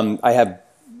 They're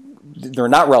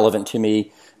not relevant to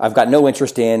me. I've got no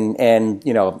interest in, and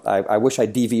I wish I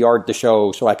DVR'd the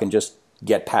show so I can just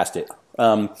get past it.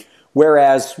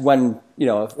 Whereas when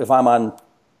if I'm on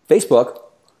Facebook,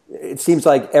 it seems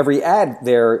like every ad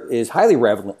there is highly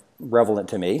relevant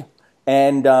to me,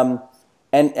 and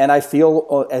I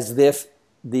feel as if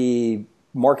the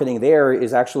marketing there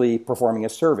is actually performing a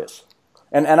service.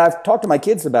 And I've talked to my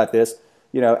kids about this,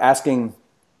 asking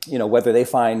whether they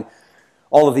find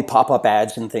all of the pop-up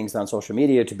ads and things on social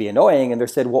media to be annoying, and they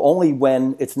said, well, only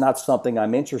when it's not something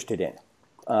I'm interested in.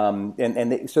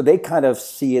 So they kind of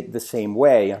see it the same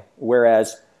way.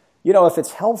 Whereas, if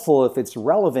it's helpful, if it's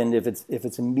relevant, if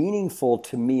it's meaningful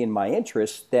to me and my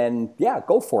interests, then yeah,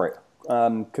 go for it,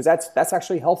 because that's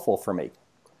actually helpful for me.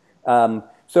 And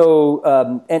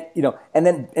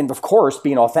of course,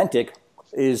 being authentic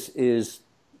is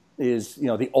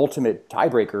the ultimate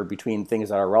tiebreaker between things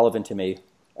that are relevant to me.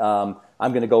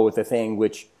 I'm going to go with the thing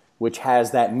which has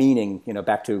that meaning,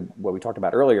 back to what we talked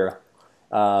about earlier,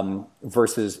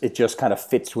 versus it just kind of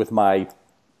fits with my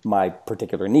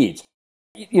particular needs.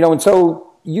 And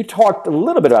so you talked a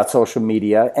little bit about social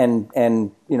media,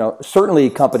 and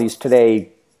certainly companies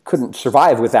today couldn't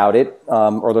survive without it,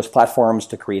 or those platforms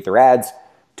to create their ads,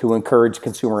 to encourage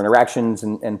consumer interactions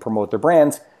and promote their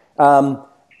brands.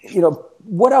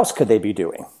 What else could they be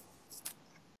doing?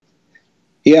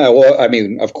 Yeah, well, I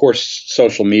mean, of course,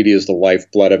 social media is the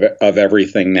lifeblood of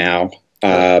everything now.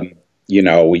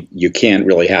 You can't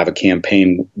really have a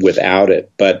campaign without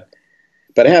it. But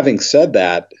having said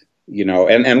that,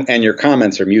 and your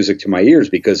comments are music to my ears,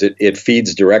 because it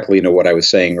feeds directly into what I was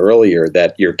saying earlier,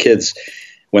 that your kids,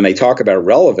 when they talk about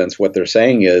relevance, what they're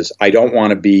saying is, I don't want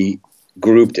to be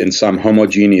grouped in some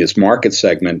homogeneous market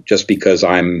segment just because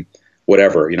I'm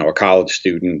whatever, a college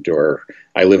student, or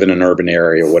I live in an urban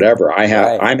area, whatever.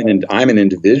 I'm an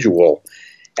individual,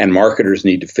 and marketers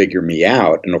need to figure me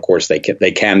out. And of course, they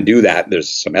can do that. There's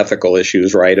some ethical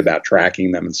issues, right, about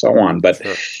tracking them and so on. But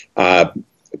sure.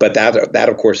 But that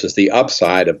of course is the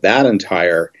upside of that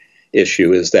entire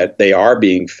issue, is that they are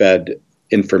being fed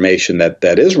information that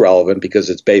is relevant because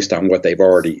it's based on what they've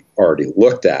already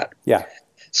looked at. Yeah.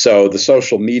 So the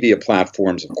social media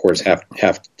platforms, of course, have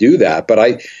to do that.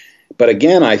 But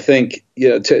again, I think,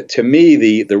 to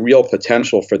me, the real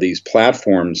potential for these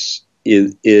platforms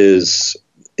is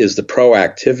the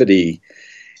proactivity.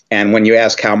 And when you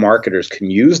ask how marketers can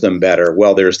use them better,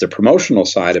 well, there's the promotional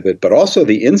side of it, but also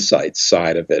the insights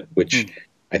side of it, which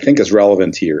I think is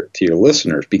relevant to your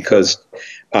listeners. Because,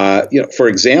 for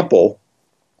example,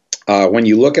 when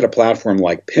you look at a platform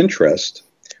like Pinterest,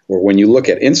 or when you look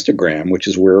at Instagram, which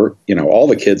is where all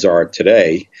the kids are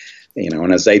today,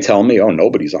 And as they tell me, oh,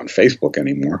 nobody's on Facebook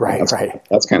anymore. Right,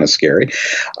 that's kind of scary.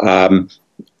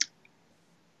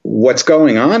 What's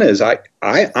going on is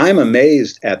I'm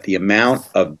amazed at the amount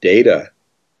of data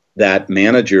that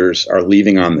managers are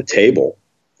leaving on the table,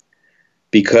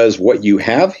 because what you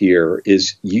have here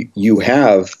is you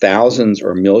have thousands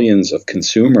or millions of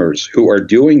consumers who are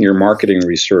doing your marketing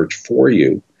research for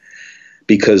you,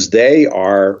 because they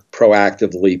are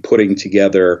proactively putting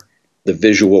together the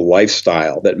visual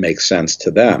lifestyle that makes sense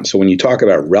to them. So when you talk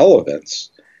about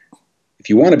relevance, if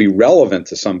you want to be relevant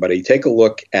to somebody, take a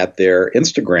look at their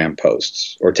Instagram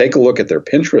posts or take a look at their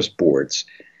Pinterest boards.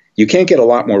 You can't get a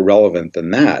lot more relevant than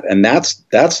that. And that's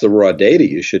the raw data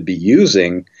you should be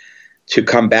using to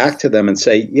come back to them and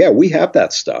say, yeah, we have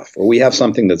that stuff, or we have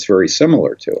something that's very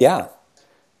similar to it. Yeah.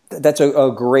 That's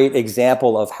a great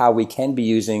example of how we can be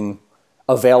using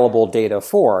available data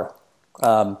for.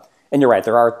 And you're right,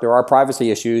 there are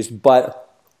privacy issues,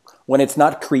 but when it's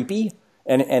not creepy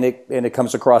and it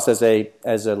comes across as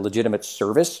a legitimate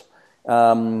service,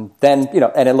 then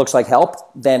and it looks like help,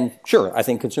 then sure, I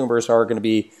think consumers are going to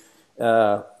be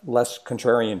less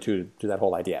contrarian to that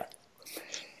whole idea.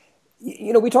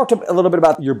 We talked a little bit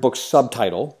about your book's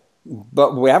subtitle,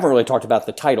 but we haven't really talked about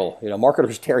the title.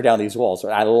 Marketers tear down these walls.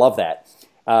 I love that,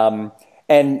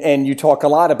 and you talk a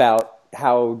lot about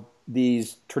how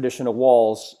these traditional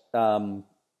walls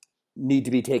need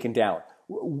to be taken down.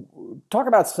 Talk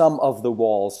about some of the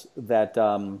walls that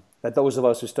those of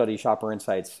us who study shopper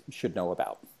insights should know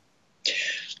about.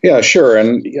 Yeah, sure.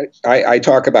 And I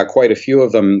talk about quite a few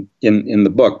of them in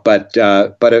the book, but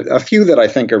a few that I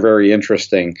think are very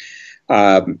interesting,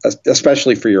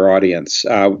 especially for your audience.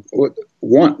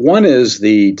 One is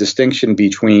the distinction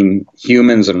between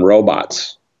humans and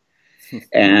robots.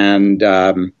 And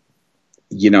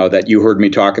that you heard me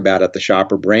talk about at the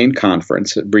Shopper Brain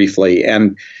Conference briefly,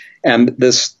 and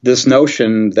this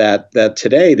notion that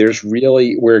today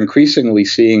we're increasingly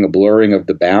seeing a blurring of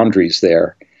the boundaries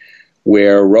there,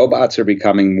 where robots are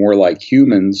becoming more like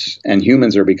humans and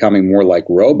humans are becoming more like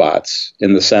robots,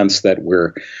 in the sense that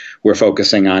we're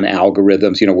focusing on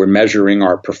algorithms. We're measuring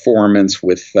our performance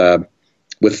with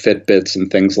Fitbits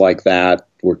and things like that.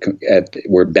 We're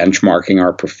benchmarking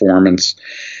our performance.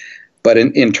 But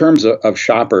in terms of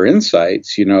shopper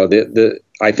insights,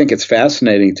 I think it's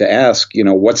fascinating to ask,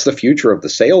 what's the future of the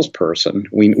salesperson?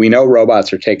 We know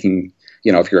robots are taking,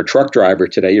 if you're a truck driver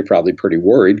today, you're probably pretty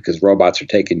worried because robots are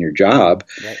taking your job.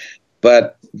 Right.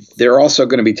 But they're also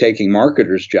going to be taking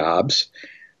marketers' jobs.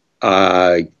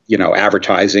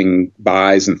 Advertising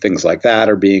buys and things like that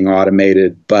are being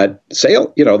automated. But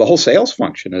the whole sales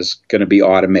function is going to be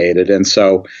automated. And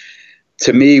so,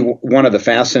 to me, one of the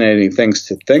fascinating things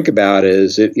to think about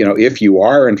is, if you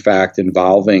are in fact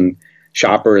involving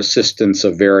shopper assistants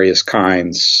of various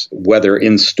kinds, whether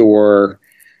in store,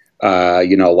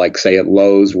 like say at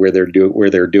Lowe's where they're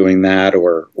doing that,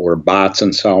 or bots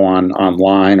and so on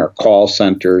online, or call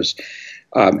centers,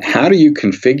 how do you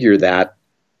configure that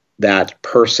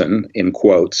person, in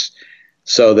quotes,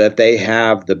 so that they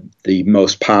have the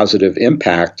most positive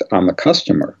impact on the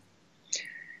customer?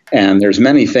 And there's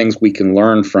many things we can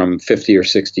learn from 50 or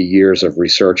 60 years of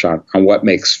research on what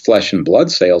makes flesh and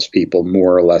blood salespeople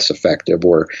more or less effective,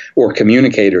 or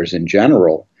communicators in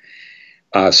general.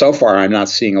 So far, I'm not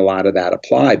seeing a lot of that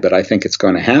applied, but I think it's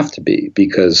going to have to be,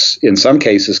 because in some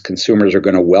cases, consumers are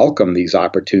going to welcome these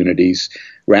opportunities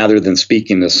rather than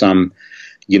speaking to some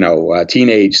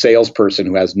teenage salesperson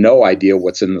who has no idea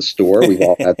what's in the store. We've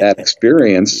all had that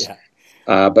experience.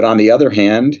 Yeah. But on the other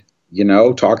hand,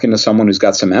 talking to someone who's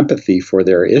got some empathy for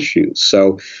their issues.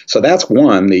 So that's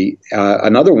one.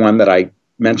 Another one that I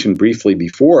mentioned briefly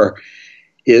before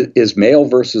is male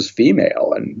versus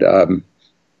female. And,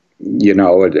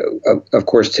 of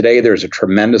course, today there's a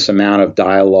tremendous amount of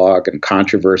dialogue and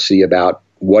controversy about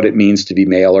what it means to be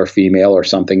male or female or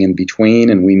something in between.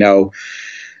 And we know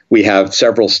we have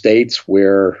several states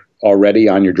where already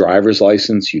on your driver's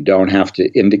license, you don't have to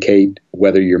indicate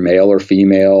whether you're male or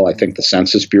female. I think the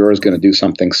Census Bureau is going to do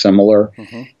something similar.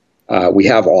 Mm-hmm. We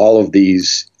have all of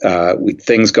these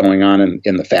things going on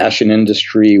in the fashion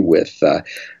industry with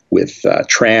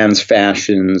trans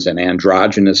fashions and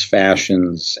androgynous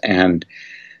fashions. And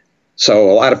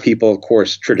so a lot of people, of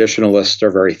course, traditionalists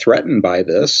are very threatened by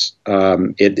this.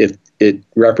 It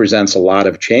represents a lot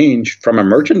of change from a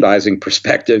merchandising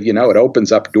perspective. It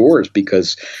opens up doors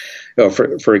because,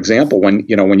 for example, when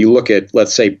you look at,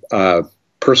 let's say,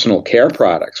 personal care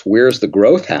products, where's the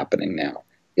growth happening now?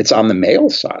 It's on the male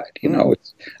side.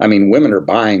 Women are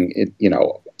buying it,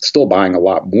 still buying a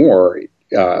lot more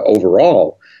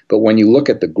overall. But when you look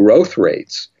at the growth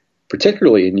rates,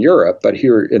 particularly in Europe, but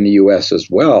here in the U.S. as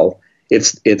well,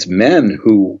 it's men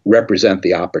who represent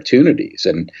the opportunities.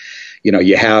 And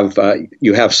you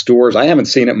have stores. I haven't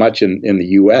seen it much in the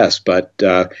U.S.,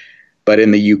 but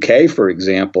in the UK, for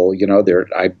example,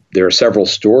 there are several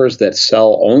stores that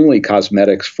sell only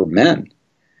cosmetics for men,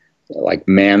 like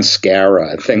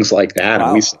mascara and things like that.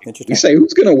 Wow. And we say,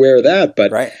 who's going to wear that?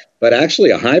 But right. But actually,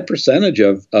 a high percentage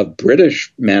of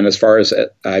British men, as far as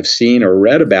I've seen or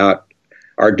read about,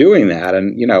 are doing that.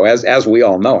 And as we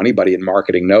all know, anybody in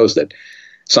marketing knows that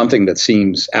something that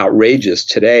seems outrageous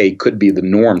today could be the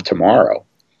norm tomorrow.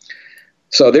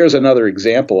 So there's another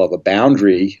example of a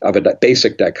boundary, of a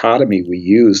basic dichotomy we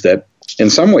use that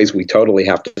in some ways we totally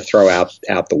have to throw out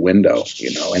the window,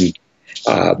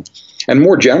 and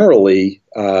more generally,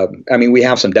 we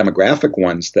have some demographic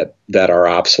ones that are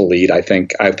obsolete. I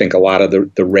think a lot of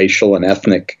the racial and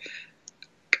ethnic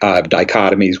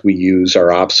dichotomies we use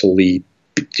are obsolete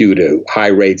due to high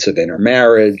rates of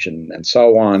intermarriage and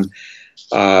so on.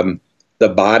 The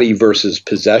body versus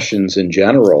possessions in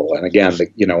general, and again,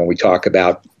 when we talk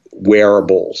about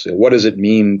wearables, what does it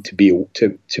mean to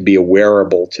be a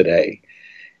wearable today?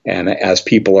 And as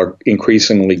people are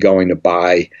increasingly going to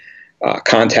buy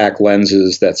contact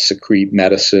lenses that secrete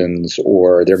medicines,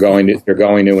 or they're going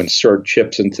to insert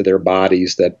chips into their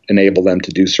bodies that enable them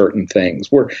to do certain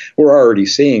things, we're already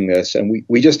seeing this, and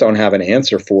we just don't have an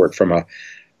answer for it from a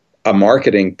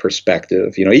marketing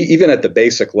perspective. Even at the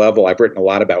basic level, I've written a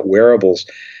lot about wearables.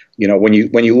 When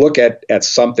you look at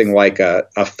something like a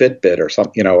Fitbit or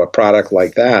something, a product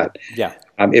like that. Yeah.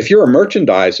 If you're a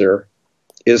merchandiser,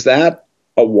 is that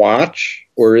a watch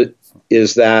or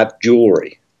is that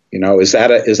jewelry? Is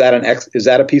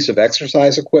that a piece of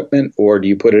exercise equipment, or do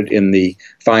you put it in the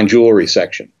fine jewelry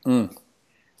section? Mm.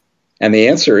 And the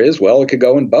answer is, well, it could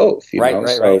go in both.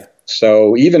 Right.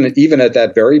 So even at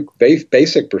that very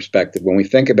basic perspective, when we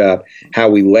think about how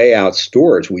we lay out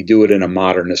stores, we do it in a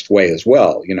modernist way as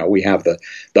well. We have the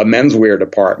menswear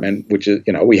department, which is,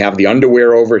 we have the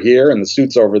underwear over here and the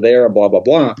suits over there, blah, blah,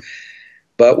 blah.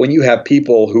 But when you have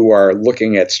people who are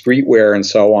looking at streetwear and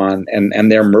so on,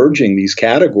 and they're merging these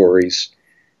categories,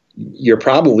 you're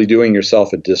probably doing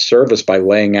yourself a disservice by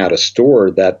laying out a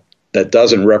store that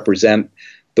doesn't represent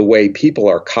the way people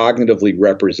are cognitively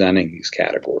representing these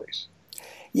categories.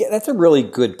 Yeah, that's a really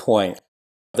good point.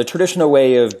 The traditional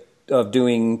way of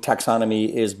doing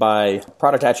taxonomy is by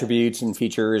product attributes and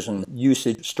features and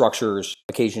usage structures,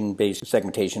 occasion-based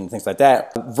segmentation, things like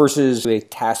that, versus a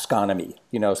taskonomy.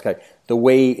 It's kind of the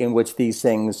way in which these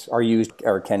things are used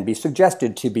or can be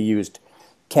suggested to be used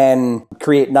can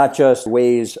create not just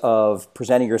ways of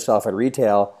presenting yourself at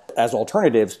retail as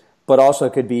alternatives, but also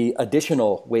could be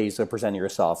additional ways of presenting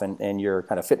yourself. And your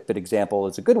kind of Fitbit example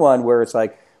is a good one, where it's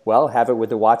like, well, have it with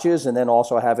the watches and then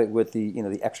also have it with the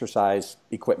the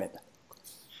equipment.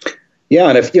 Yeah,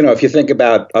 and if you think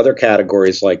about other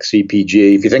categories like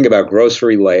CPG, if you think about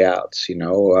grocery layouts,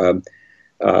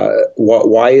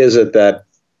 why is it that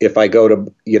if I go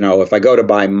to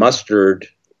buy mustard,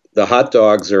 the hot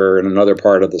dogs are in another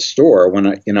part of the store,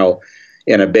 when in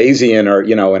a Bayesian or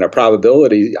in a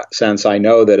probability sense, I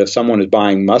know that if someone is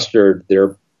buying mustard,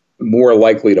 they're more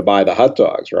likely to buy the hot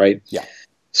dogs, right? Yeah.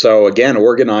 So again,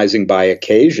 organizing by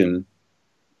occasion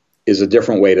is a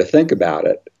different way to think about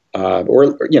it.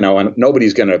 And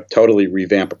nobody's going to totally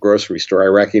revamp a grocery store. I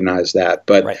recognize that,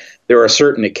 but right. There are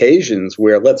certain occasions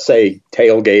where, let's say,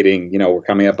 tailgating. We're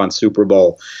coming up on Super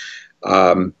Bowl.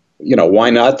 Why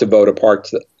not devote a part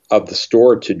of the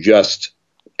store to just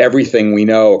everything we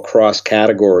know across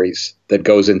categories that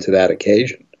goes into that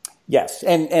occasion? Yes,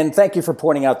 and thank you for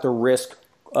pointing out the risk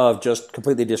of just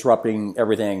completely disrupting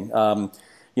everything.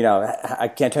 I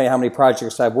can't tell you how many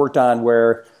projects I've worked on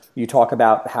where you talk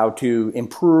about how to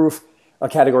improve a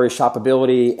category's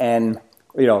shoppability, and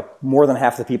more than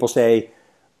half the people say,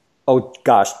 "Oh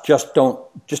gosh, just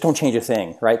don't change a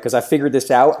thing," right? Because I figured this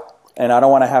out, and I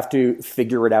don't want to have to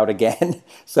figure it out again.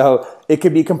 So it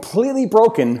could be completely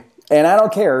broken, and I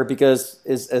don't care, because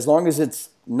as long as it's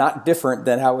not different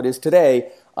than how it is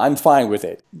today, I'm fine with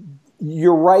it.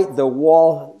 You're right. The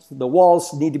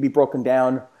walls need to be broken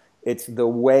down. It's the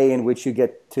way in which you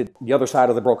get to the other side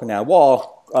of the broken down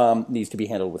wall needs to be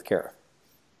handled with care.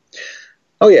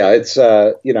 Oh yeah, it's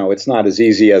it's not as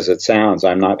easy as it sounds.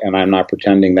 I'm not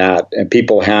pretending that. And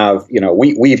people have,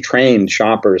 we've trained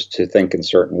shoppers to think in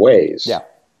certain ways. Yeah.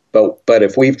 But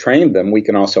if we've trained them, we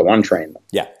can also untrain them.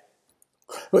 Yeah.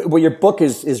 Well, your book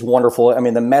is wonderful. I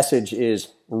mean, the message is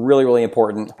really, really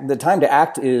important. The time to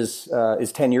act is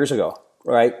 10 years ago,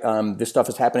 right? This stuff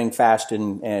is happening fast,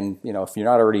 and if you're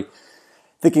not already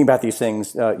thinking about these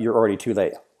things, you're already too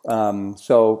late.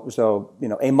 So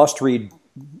a must-read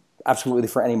absolutely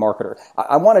for any marketer.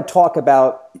 I want to talk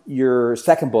about your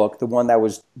second book, the one that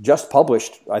was just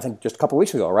published, I think just a couple of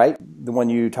weeks ago, right? The one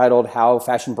you titled How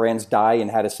Fashion Brands Die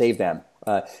and How to Save Them.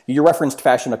 You referenced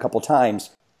fashion a couple times.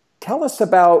 Tell us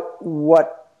about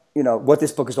what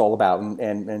this book is all about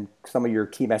and some of your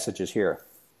key messages here.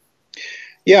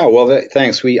 Yeah, well,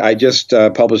 thanks. I just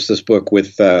published this book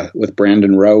with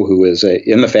Brandon Rowe, who is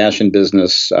in the fashion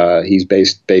business. He's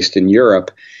based in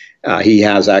Europe. He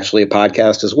has actually a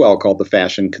podcast as well called The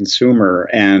Fashion Consumer,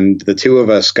 and the two of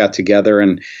us got together.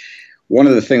 And one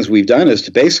of the things we've done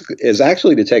is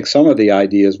actually to take some of the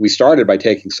ideas. We started by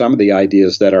taking some of the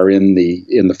ideas that are in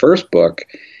the first book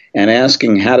and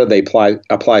asking how do they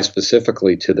apply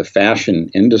specifically to the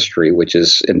fashion industry, which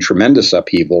is in tremendous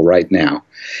upheaval right now.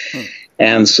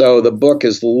 And so the book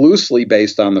is loosely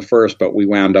based on the first, but we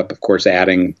wound up, of course,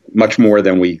 adding much more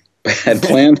than we had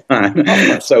planned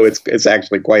on. So it's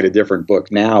actually quite a different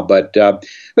book now. But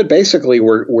basically,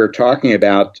 we're talking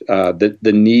about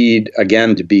the need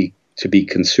again to be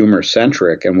consumer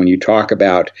centric. And when you talk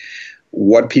about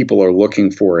what people are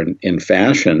looking for in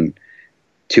fashion,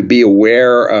 to be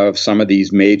aware of some of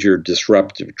these major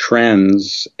disruptive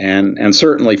trends, and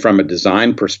certainly from a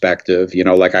design perspective,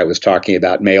 like I was talking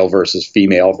about male versus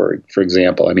female, for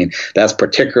example. I mean, that's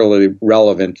particularly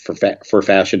relevant for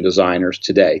fashion designers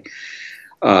today.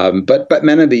 But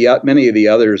many of the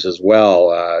others as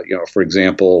well. For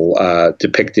example,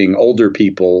 depicting older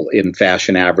people in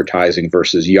fashion advertising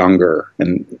versus younger,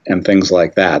 and things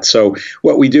like that. So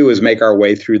what we do is make our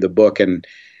way through the book and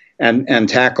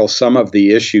tackle some of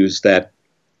the issues that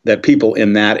people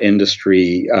in that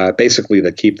industry, basically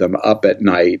that keep them up at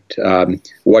night,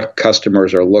 what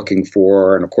customers are looking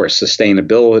for. And of course,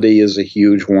 sustainability is a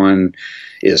huge one.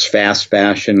 Is fast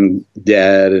fashion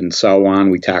dead, and so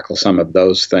on? We tackle some of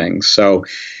those things. So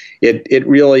it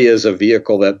really is a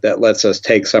vehicle that lets us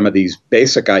take some of these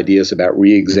basic ideas about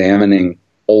re-examining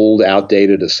old,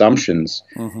 outdated assumptions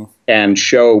and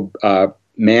show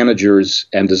managers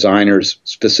and designers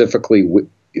specifically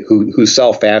who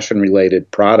sell fashion-related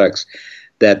products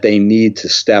that they need to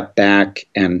step back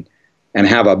and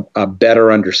have a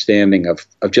better understanding of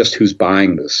just who's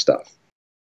buying this stuff.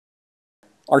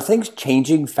 Are things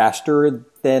changing faster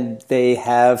than they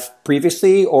have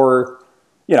previously? Or,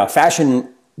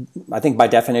 fashion, I think by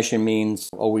definition means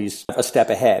always a step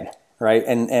ahead, right?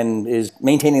 And is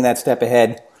maintaining that step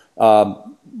ahead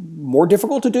more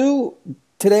difficult to do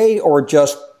today, or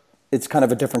just it's kind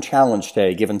of a different challenge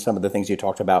today, given some of the things you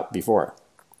talked about before?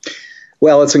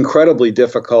 Well, it's incredibly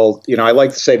difficult. I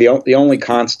like to say the only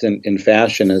constant in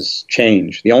fashion is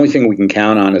change. The only thing we can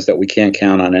count on is that we can't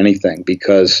count on anything,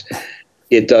 because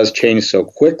it does change so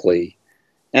quickly.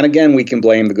 And again, we can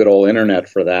blame the good old internet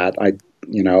for that.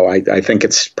 I think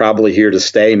it's probably here to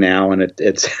stay now, and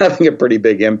it's having a pretty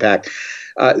big impact,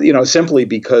 simply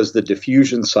because the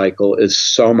diffusion cycle is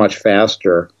so much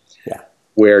faster.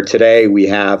 Where today we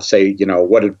have, say,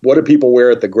 what do people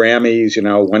wear at the Grammys?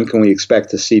 When can we expect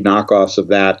to see knockoffs of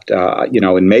that,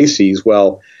 in Macy's?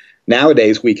 Well,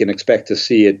 nowadays we can expect to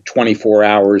see it 24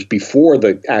 hours before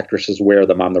the actresses wear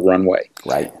them on the runway.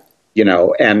 Right.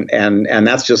 And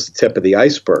that's just the tip of the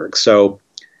iceberg. So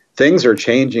things are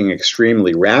changing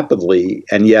extremely rapidly.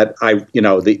 And yet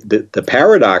the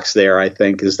paradox there, I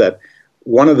think, is that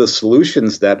one of the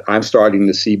solutions that I'm starting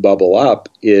to see bubble up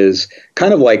is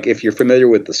kind of like, if you're familiar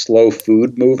with the slow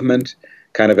food movement,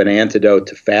 kind of an antidote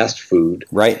to fast food.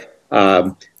 Right.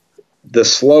 The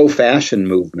slow fashion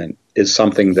movement is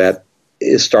something that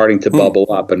is starting to bubble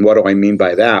up. And what do I mean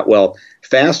by that? Well,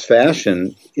 fast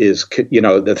fashion is,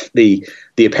 the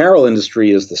apparel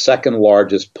industry is the second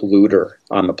largest polluter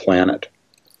on the planet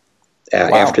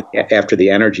after the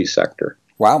energy sector.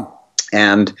 Wow.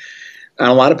 And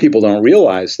a lot of people don't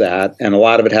realize that, and a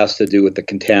lot of it has to do with the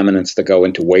contaminants that go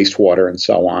into wastewater and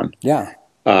so on. Yeah.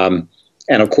 And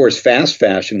of course, fast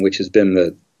fashion, which has been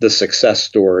the success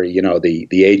story,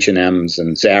 the H&Ms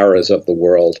and Zaras of the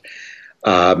world,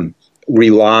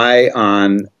 rely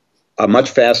on a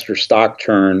much faster stock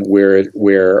turn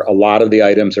where a lot of the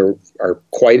items are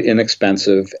quite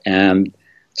inexpensive. And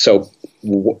so,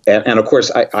 and of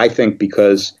course, I think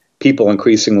because people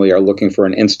increasingly are looking for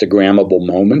an Instagrammable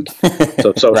moment.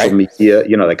 So social right. media,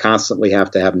 they constantly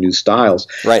have to have new styles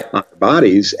right. on their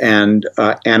bodies. And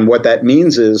what that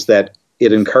means is that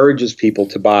it encourages people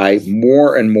to buy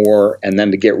more and more and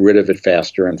then to get rid of it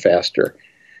faster and faster,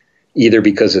 either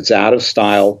because it's out of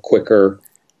style quicker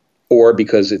or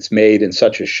because it's made in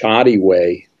such a shoddy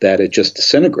way that it just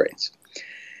disintegrates.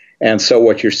 And so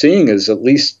what you're seeing is, at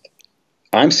least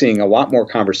I'm seeing a lot more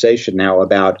conversation now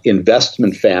about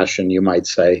investment fashion, you might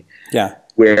say. Yeah.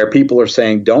 where people are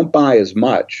saying, don't buy as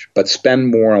much, but spend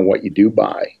more on what you do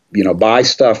buy. Buy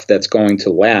stuff that's going to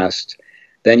last.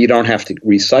 Then you don't have to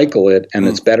recycle it, and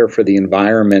it's better for the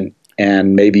environment,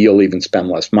 and maybe you'll even spend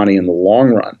less money in the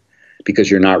long run because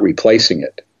you're not replacing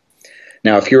it.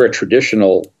 Now, if you're a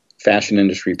traditional fashion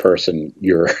industry person,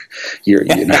 you're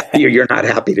not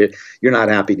happy to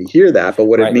hear that. But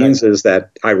what it means is that,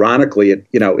 ironically,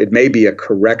 it may be a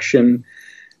correction.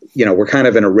 We're kind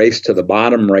of in a race to the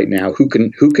bottom right now. Who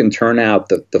can turn out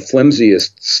the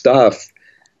flimsiest stuff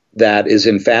that is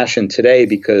in fashion today,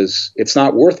 because it's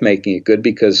not worth making it good,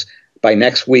 because by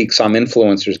next week some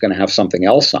influencer is going to have something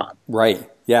else on. Right.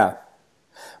 Yeah.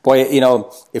 Boy,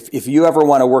 if you ever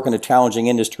want to work in a challenging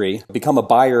industry, become a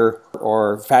buyer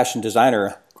or fashion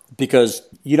designer, because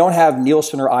you don't have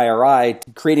Nielsen or IRI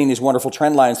creating these wonderful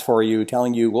trend lines for you,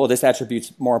 telling you, well, this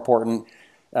attribute's more important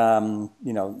than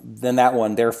that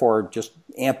one. Therefore, just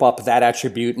amp up that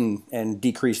attribute and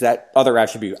decrease that other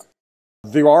attribute.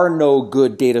 There are no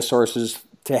good data sources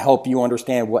to help you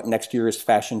understand what next year's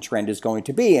fashion trend is going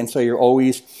to be. And so you're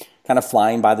always kind of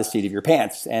flying by the seat of your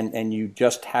pants, and you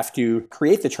just have to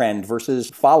create the trend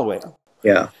versus follow it.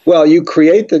 Yeah. Well, you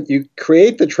create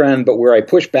the trend, but where I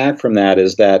push back from that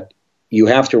is that you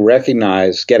have to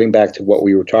recognize, getting back to what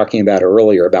we were talking about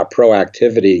earlier about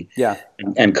proactivity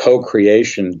and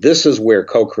co-creation, this is where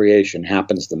co-creation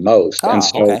happens the most. And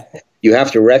so you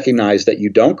have to recognize that you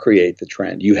don't create the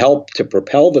trend. You help to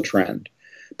propel the trend,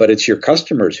 but it's your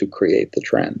customers who create the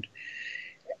trend.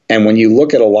 And when you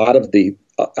look at a lot of the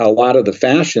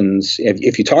fashions,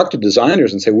 if you talk to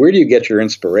designers and say, where do you get your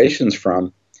inspirations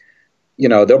from?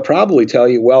 They'll probably tell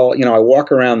you, well, I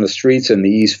walk around the streets in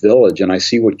the East Village and I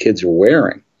see what kids are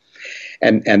wearing.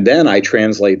 And then I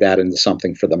translate that into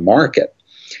something for the market.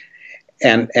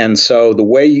 And so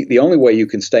the only way you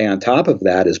can stay on top of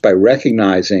that is by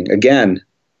recognizing, again,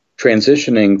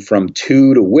 transitioning from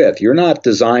to with. You're not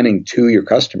designing to your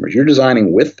customers, you're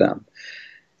designing with them.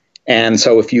 And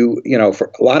so if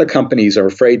for a lot of companies are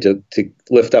afraid to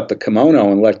lift up the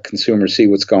kimono and let consumers see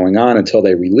what's going on until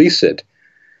they release it.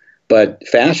 But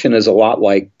fashion is a lot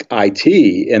like IT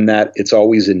in that it's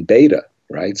always in beta,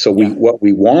 right? So what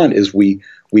we want is we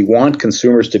want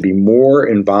consumers to be more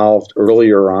involved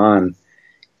earlier on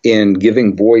in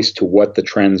giving voice to what the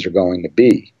trends are going to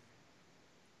be.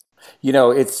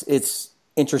 It's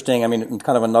interesting. I mean,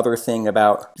 kind of another thing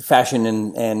about fashion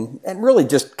and really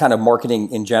just kind of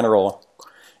marketing in general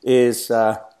is,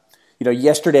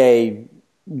 yesterday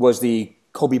was the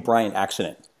Kobe Bryant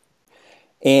accident.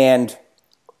 And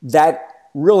that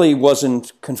really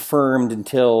wasn't confirmed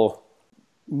until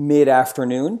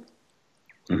mid-afternoon.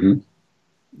 Mm-hmm.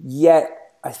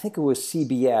 Yet, I think it was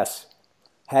CBS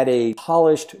had a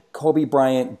polished Kobe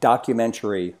Bryant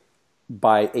documentary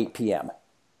by 8 p.m.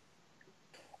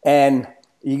 And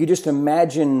you could just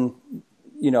imagine,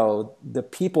 the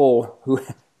people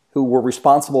who were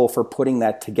responsible for putting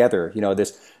that together,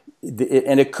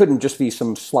 and it couldn't just be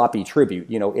some sloppy tribute.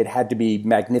 It had to be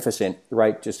magnificent,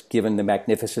 right? Just given the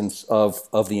magnificence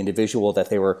of the individual that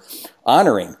they were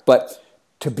honoring. But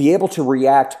to be able to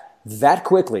react that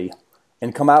quickly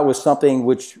and come out with something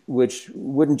which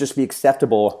wouldn't just be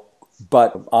acceptable,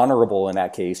 but honorable in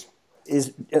that case,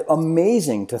 is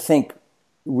amazing to think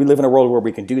we live in a world where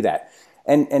we can do that.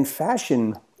 And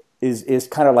fashion is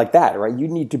kind of like that, right? You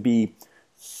need to be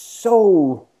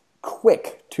so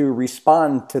quick to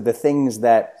respond to the things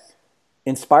that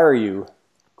inspire you,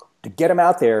 to get them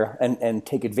out there and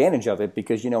take advantage of it,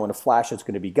 because in a flash it's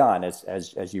going to be gone,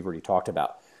 as you've already talked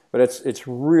about. But it's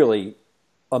really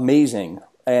amazing,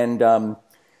 and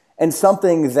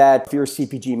something that if you're a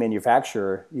CPG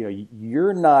manufacturer,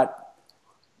 you're not.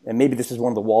 And maybe this is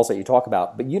one of the walls that you talk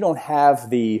about, but you don't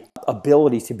have the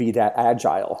ability to be that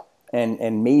agile,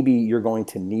 and maybe you're going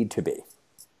to need to be.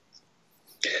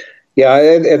 Yeah,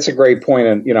 it's a great point,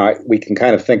 and we can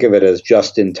kind of think of it as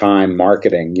just-in-time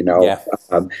marketing.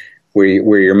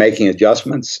 Where you're making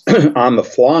adjustments on the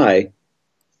fly,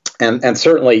 and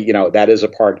certainly that is a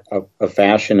part of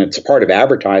fashion. It's a part of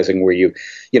advertising where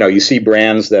you see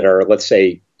brands that are, let's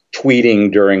say,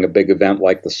 tweeting during a big event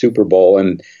like the Super Bowl,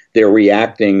 and they're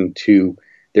reacting to.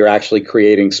 They're actually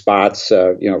creating spots.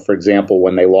 For example,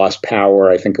 when they lost power,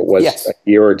 I think it was a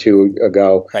year or two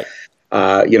ago. Right.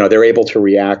 They're able to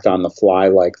react on the fly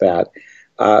like that.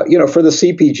 For the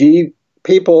CPG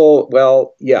people,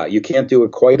 well, yeah, you can't do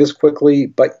it quite as quickly,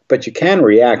 but you can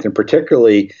react, and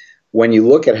particularly when you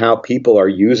look at how people are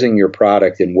using your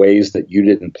product in ways that you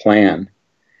didn't plan.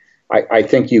 I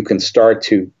think you can start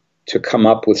to come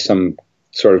up with some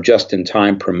sort of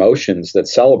just-in-time promotions that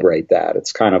celebrate that.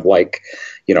 It's kind of like,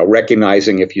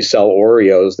 recognizing if you sell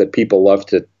Oreos that people love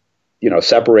to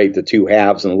separate the two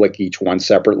halves and lick each one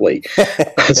separately.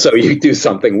 So you do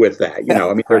something with that.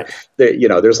 I mean,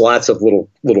 there's lots of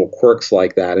little quirks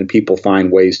like that, and people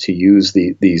find ways to use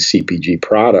these CPG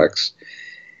products,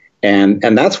 and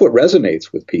that's what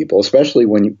resonates with people, especially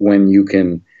when you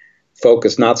can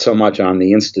focus not so much on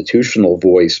the institutional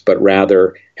voice, but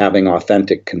rather having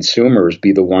authentic consumers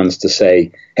be the ones to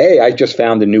say, "Hey, I just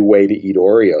found a new way to eat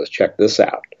Oreos. Check this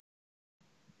out."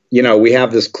 We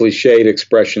have this cliched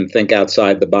expression, think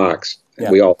outside the box.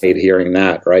 Yeah. We all hate hearing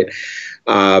that, right?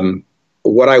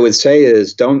 What I would say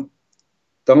is don't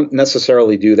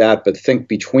necessarily do that, but think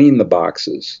between the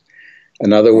boxes.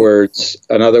 In other words,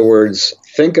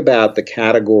 think about the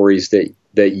categories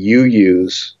that you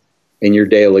use in your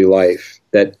daily life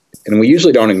and we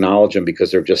usually don't acknowledge them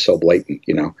because they're just so blatant,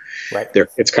 Right.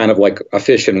 It's kind of like a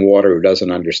fish in water who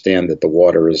doesn't understand that the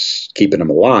water is keeping him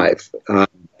alive.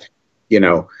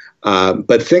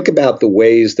 But think about the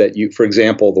ways that for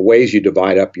example, the ways you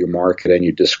divide up your market and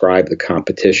you describe the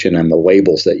competition and the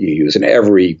labels that you use, and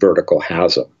every vertical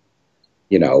has them.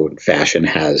 Fashion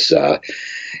has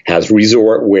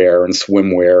resort wear and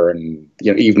swimwear and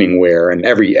evening wear, and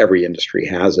every industry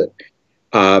has it.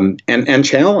 And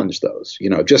challenge those.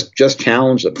 Just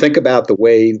challenge them. Think about the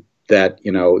way that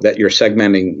that you're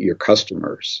segmenting your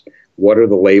customers. What are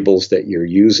the labels that you're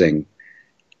using?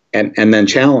 And then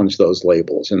challenge those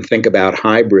labels and think about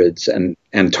hybrids and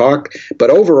talk. But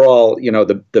overall,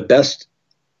 the best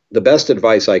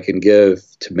advice I can give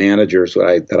to managers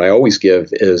that I always give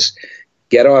is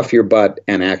get off your butt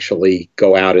and actually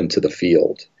go out into the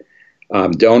field.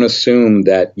 Don't assume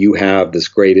that you have this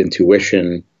great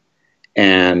intuition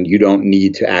and you don't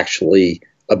need to actually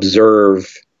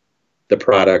observe the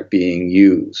product being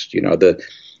used.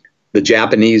 The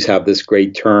Japanese have this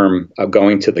great term of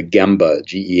going to the Gemba,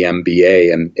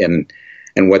 Gemba,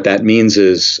 and what that means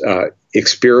is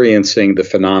experiencing the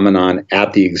phenomenon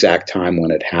at the exact time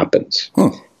when it happens.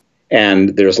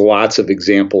 And there's lots of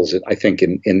examples, I think,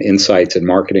 in insights and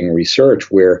marketing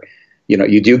research where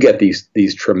you do get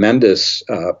these tremendous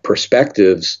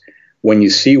perspectives when you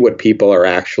see what people are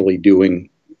actually doing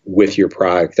with your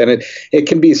product. And it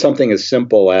can be something as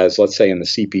simple as, let's say, in the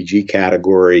CPG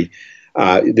category.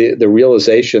 The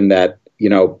realization that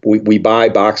we buy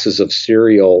boxes of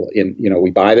cereal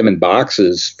we buy them in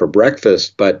boxes for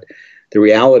breakfast, but the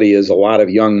reality is a lot of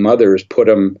young mothers put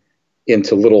them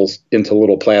into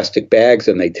little plastic bags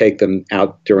and they take them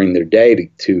out during their day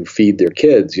to feed their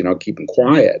kids, keep them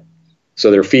quiet.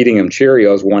 So they're feeding them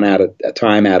Cheerios one at a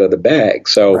time out of the bag.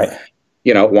 So right.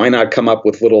 Why not come up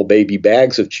with little baby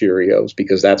bags of Cheerios,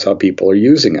 because that's how people are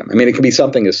using them. I mean, it can be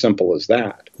something as simple as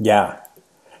that. Yeah.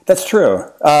 That's true.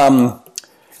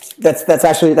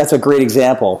 That's a great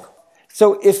example.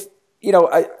 So if,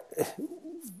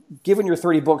 given your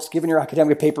 30 books, given your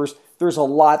academic papers, there's a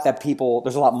lot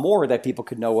more that people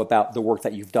could know about the work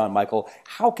that you've done, Michael.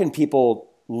 How can people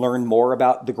learn more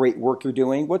about the great work you're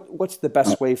doing? What's the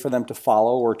best way for them to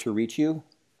follow or to reach you?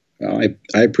 Well,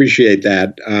 I appreciate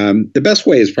that. The best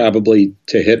way is probably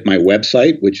to hit my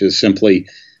website, which is simply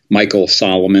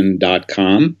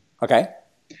michaelsolomon.com. Okay.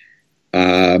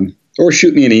 Or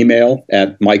shoot me an email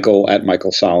at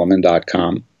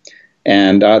michaelsolomon.com.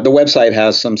 And the website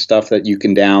has some stuff that you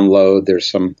can download.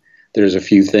 There's a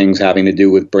few things having to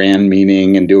do with brand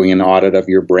meaning and doing an audit of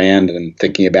your brand and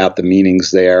thinking about the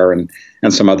meanings there and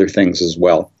some other things as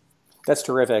well. That's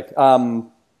terrific.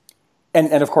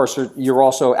 And of course, you're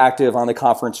also active on the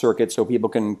conference circuit, so people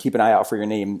can keep an eye out for your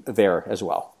name there as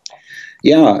well.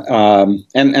 Yeah,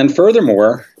 and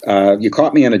furthermore, you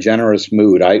caught me in a generous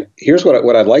mood. Here's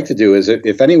what I'd like to do is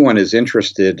if anyone is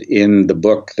interested in the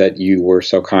book that you were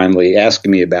so kindly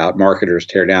asking me about, Marketers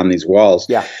Tear Down These Walls.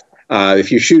 Yeah.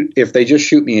 If they just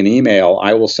shoot me an email,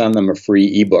 I will send them a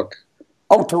free ebook.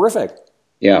 Oh, terrific.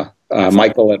 Yeah,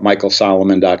 Michael at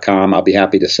michaelsolomon.com. I'll be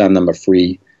happy to send them a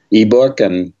free ebook,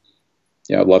 and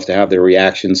I'd love to have their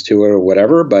reactions to it or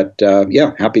whatever, but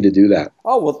happy to do that.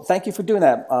 Oh, well, thank you for doing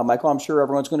that, Michael. I'm sure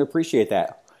everyone's going to appreciate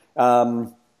that.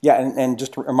 And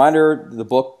just a reminder, the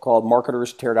book called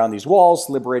Marketers Tear Down These Walls,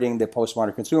 Liberating the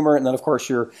Postmodern Consumer. And then, of course,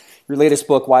 your latest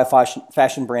book, Why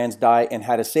Fashion Brands Die and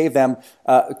How to Save Them.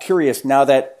 Curious, now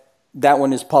that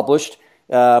one is published,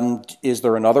 is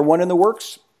there another one in the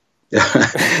works?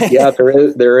 Yeah,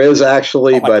 there is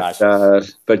actually,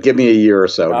 but give me a year or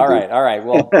so. All right.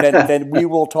 Well, then we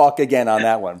will talk again on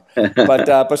that one.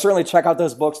 But certainly check out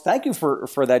those books. Thank you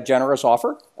for that generous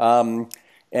offer. And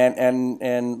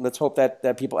let's hope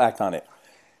that people act on it.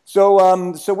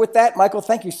 So with that, Michael,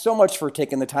 thank you so much for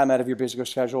taking the time out of your busy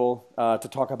schedule to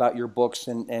talk about your books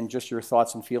and just your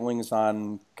thoughts and feelings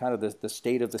on kind of the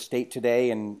state of the state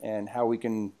today and how we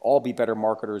can all be better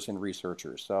marketers and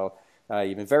researchers. So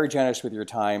you've been very generous with your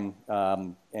time,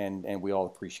 and we all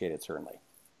appreciate it, certainly.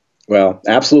 Well,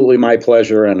 absolutely my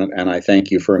pleasure, and I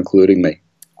thank you for including me.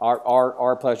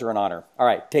 Our pleasure and honor. All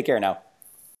right, take care now.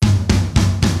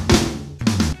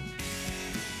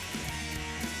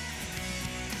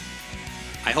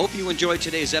 I hope you enjoyed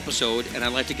today's episode, and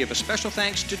I'd like to give a special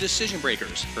thanks to Decision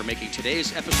Breakers for making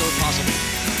today's episode possible.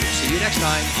 We'll see you next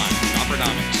time on Shopper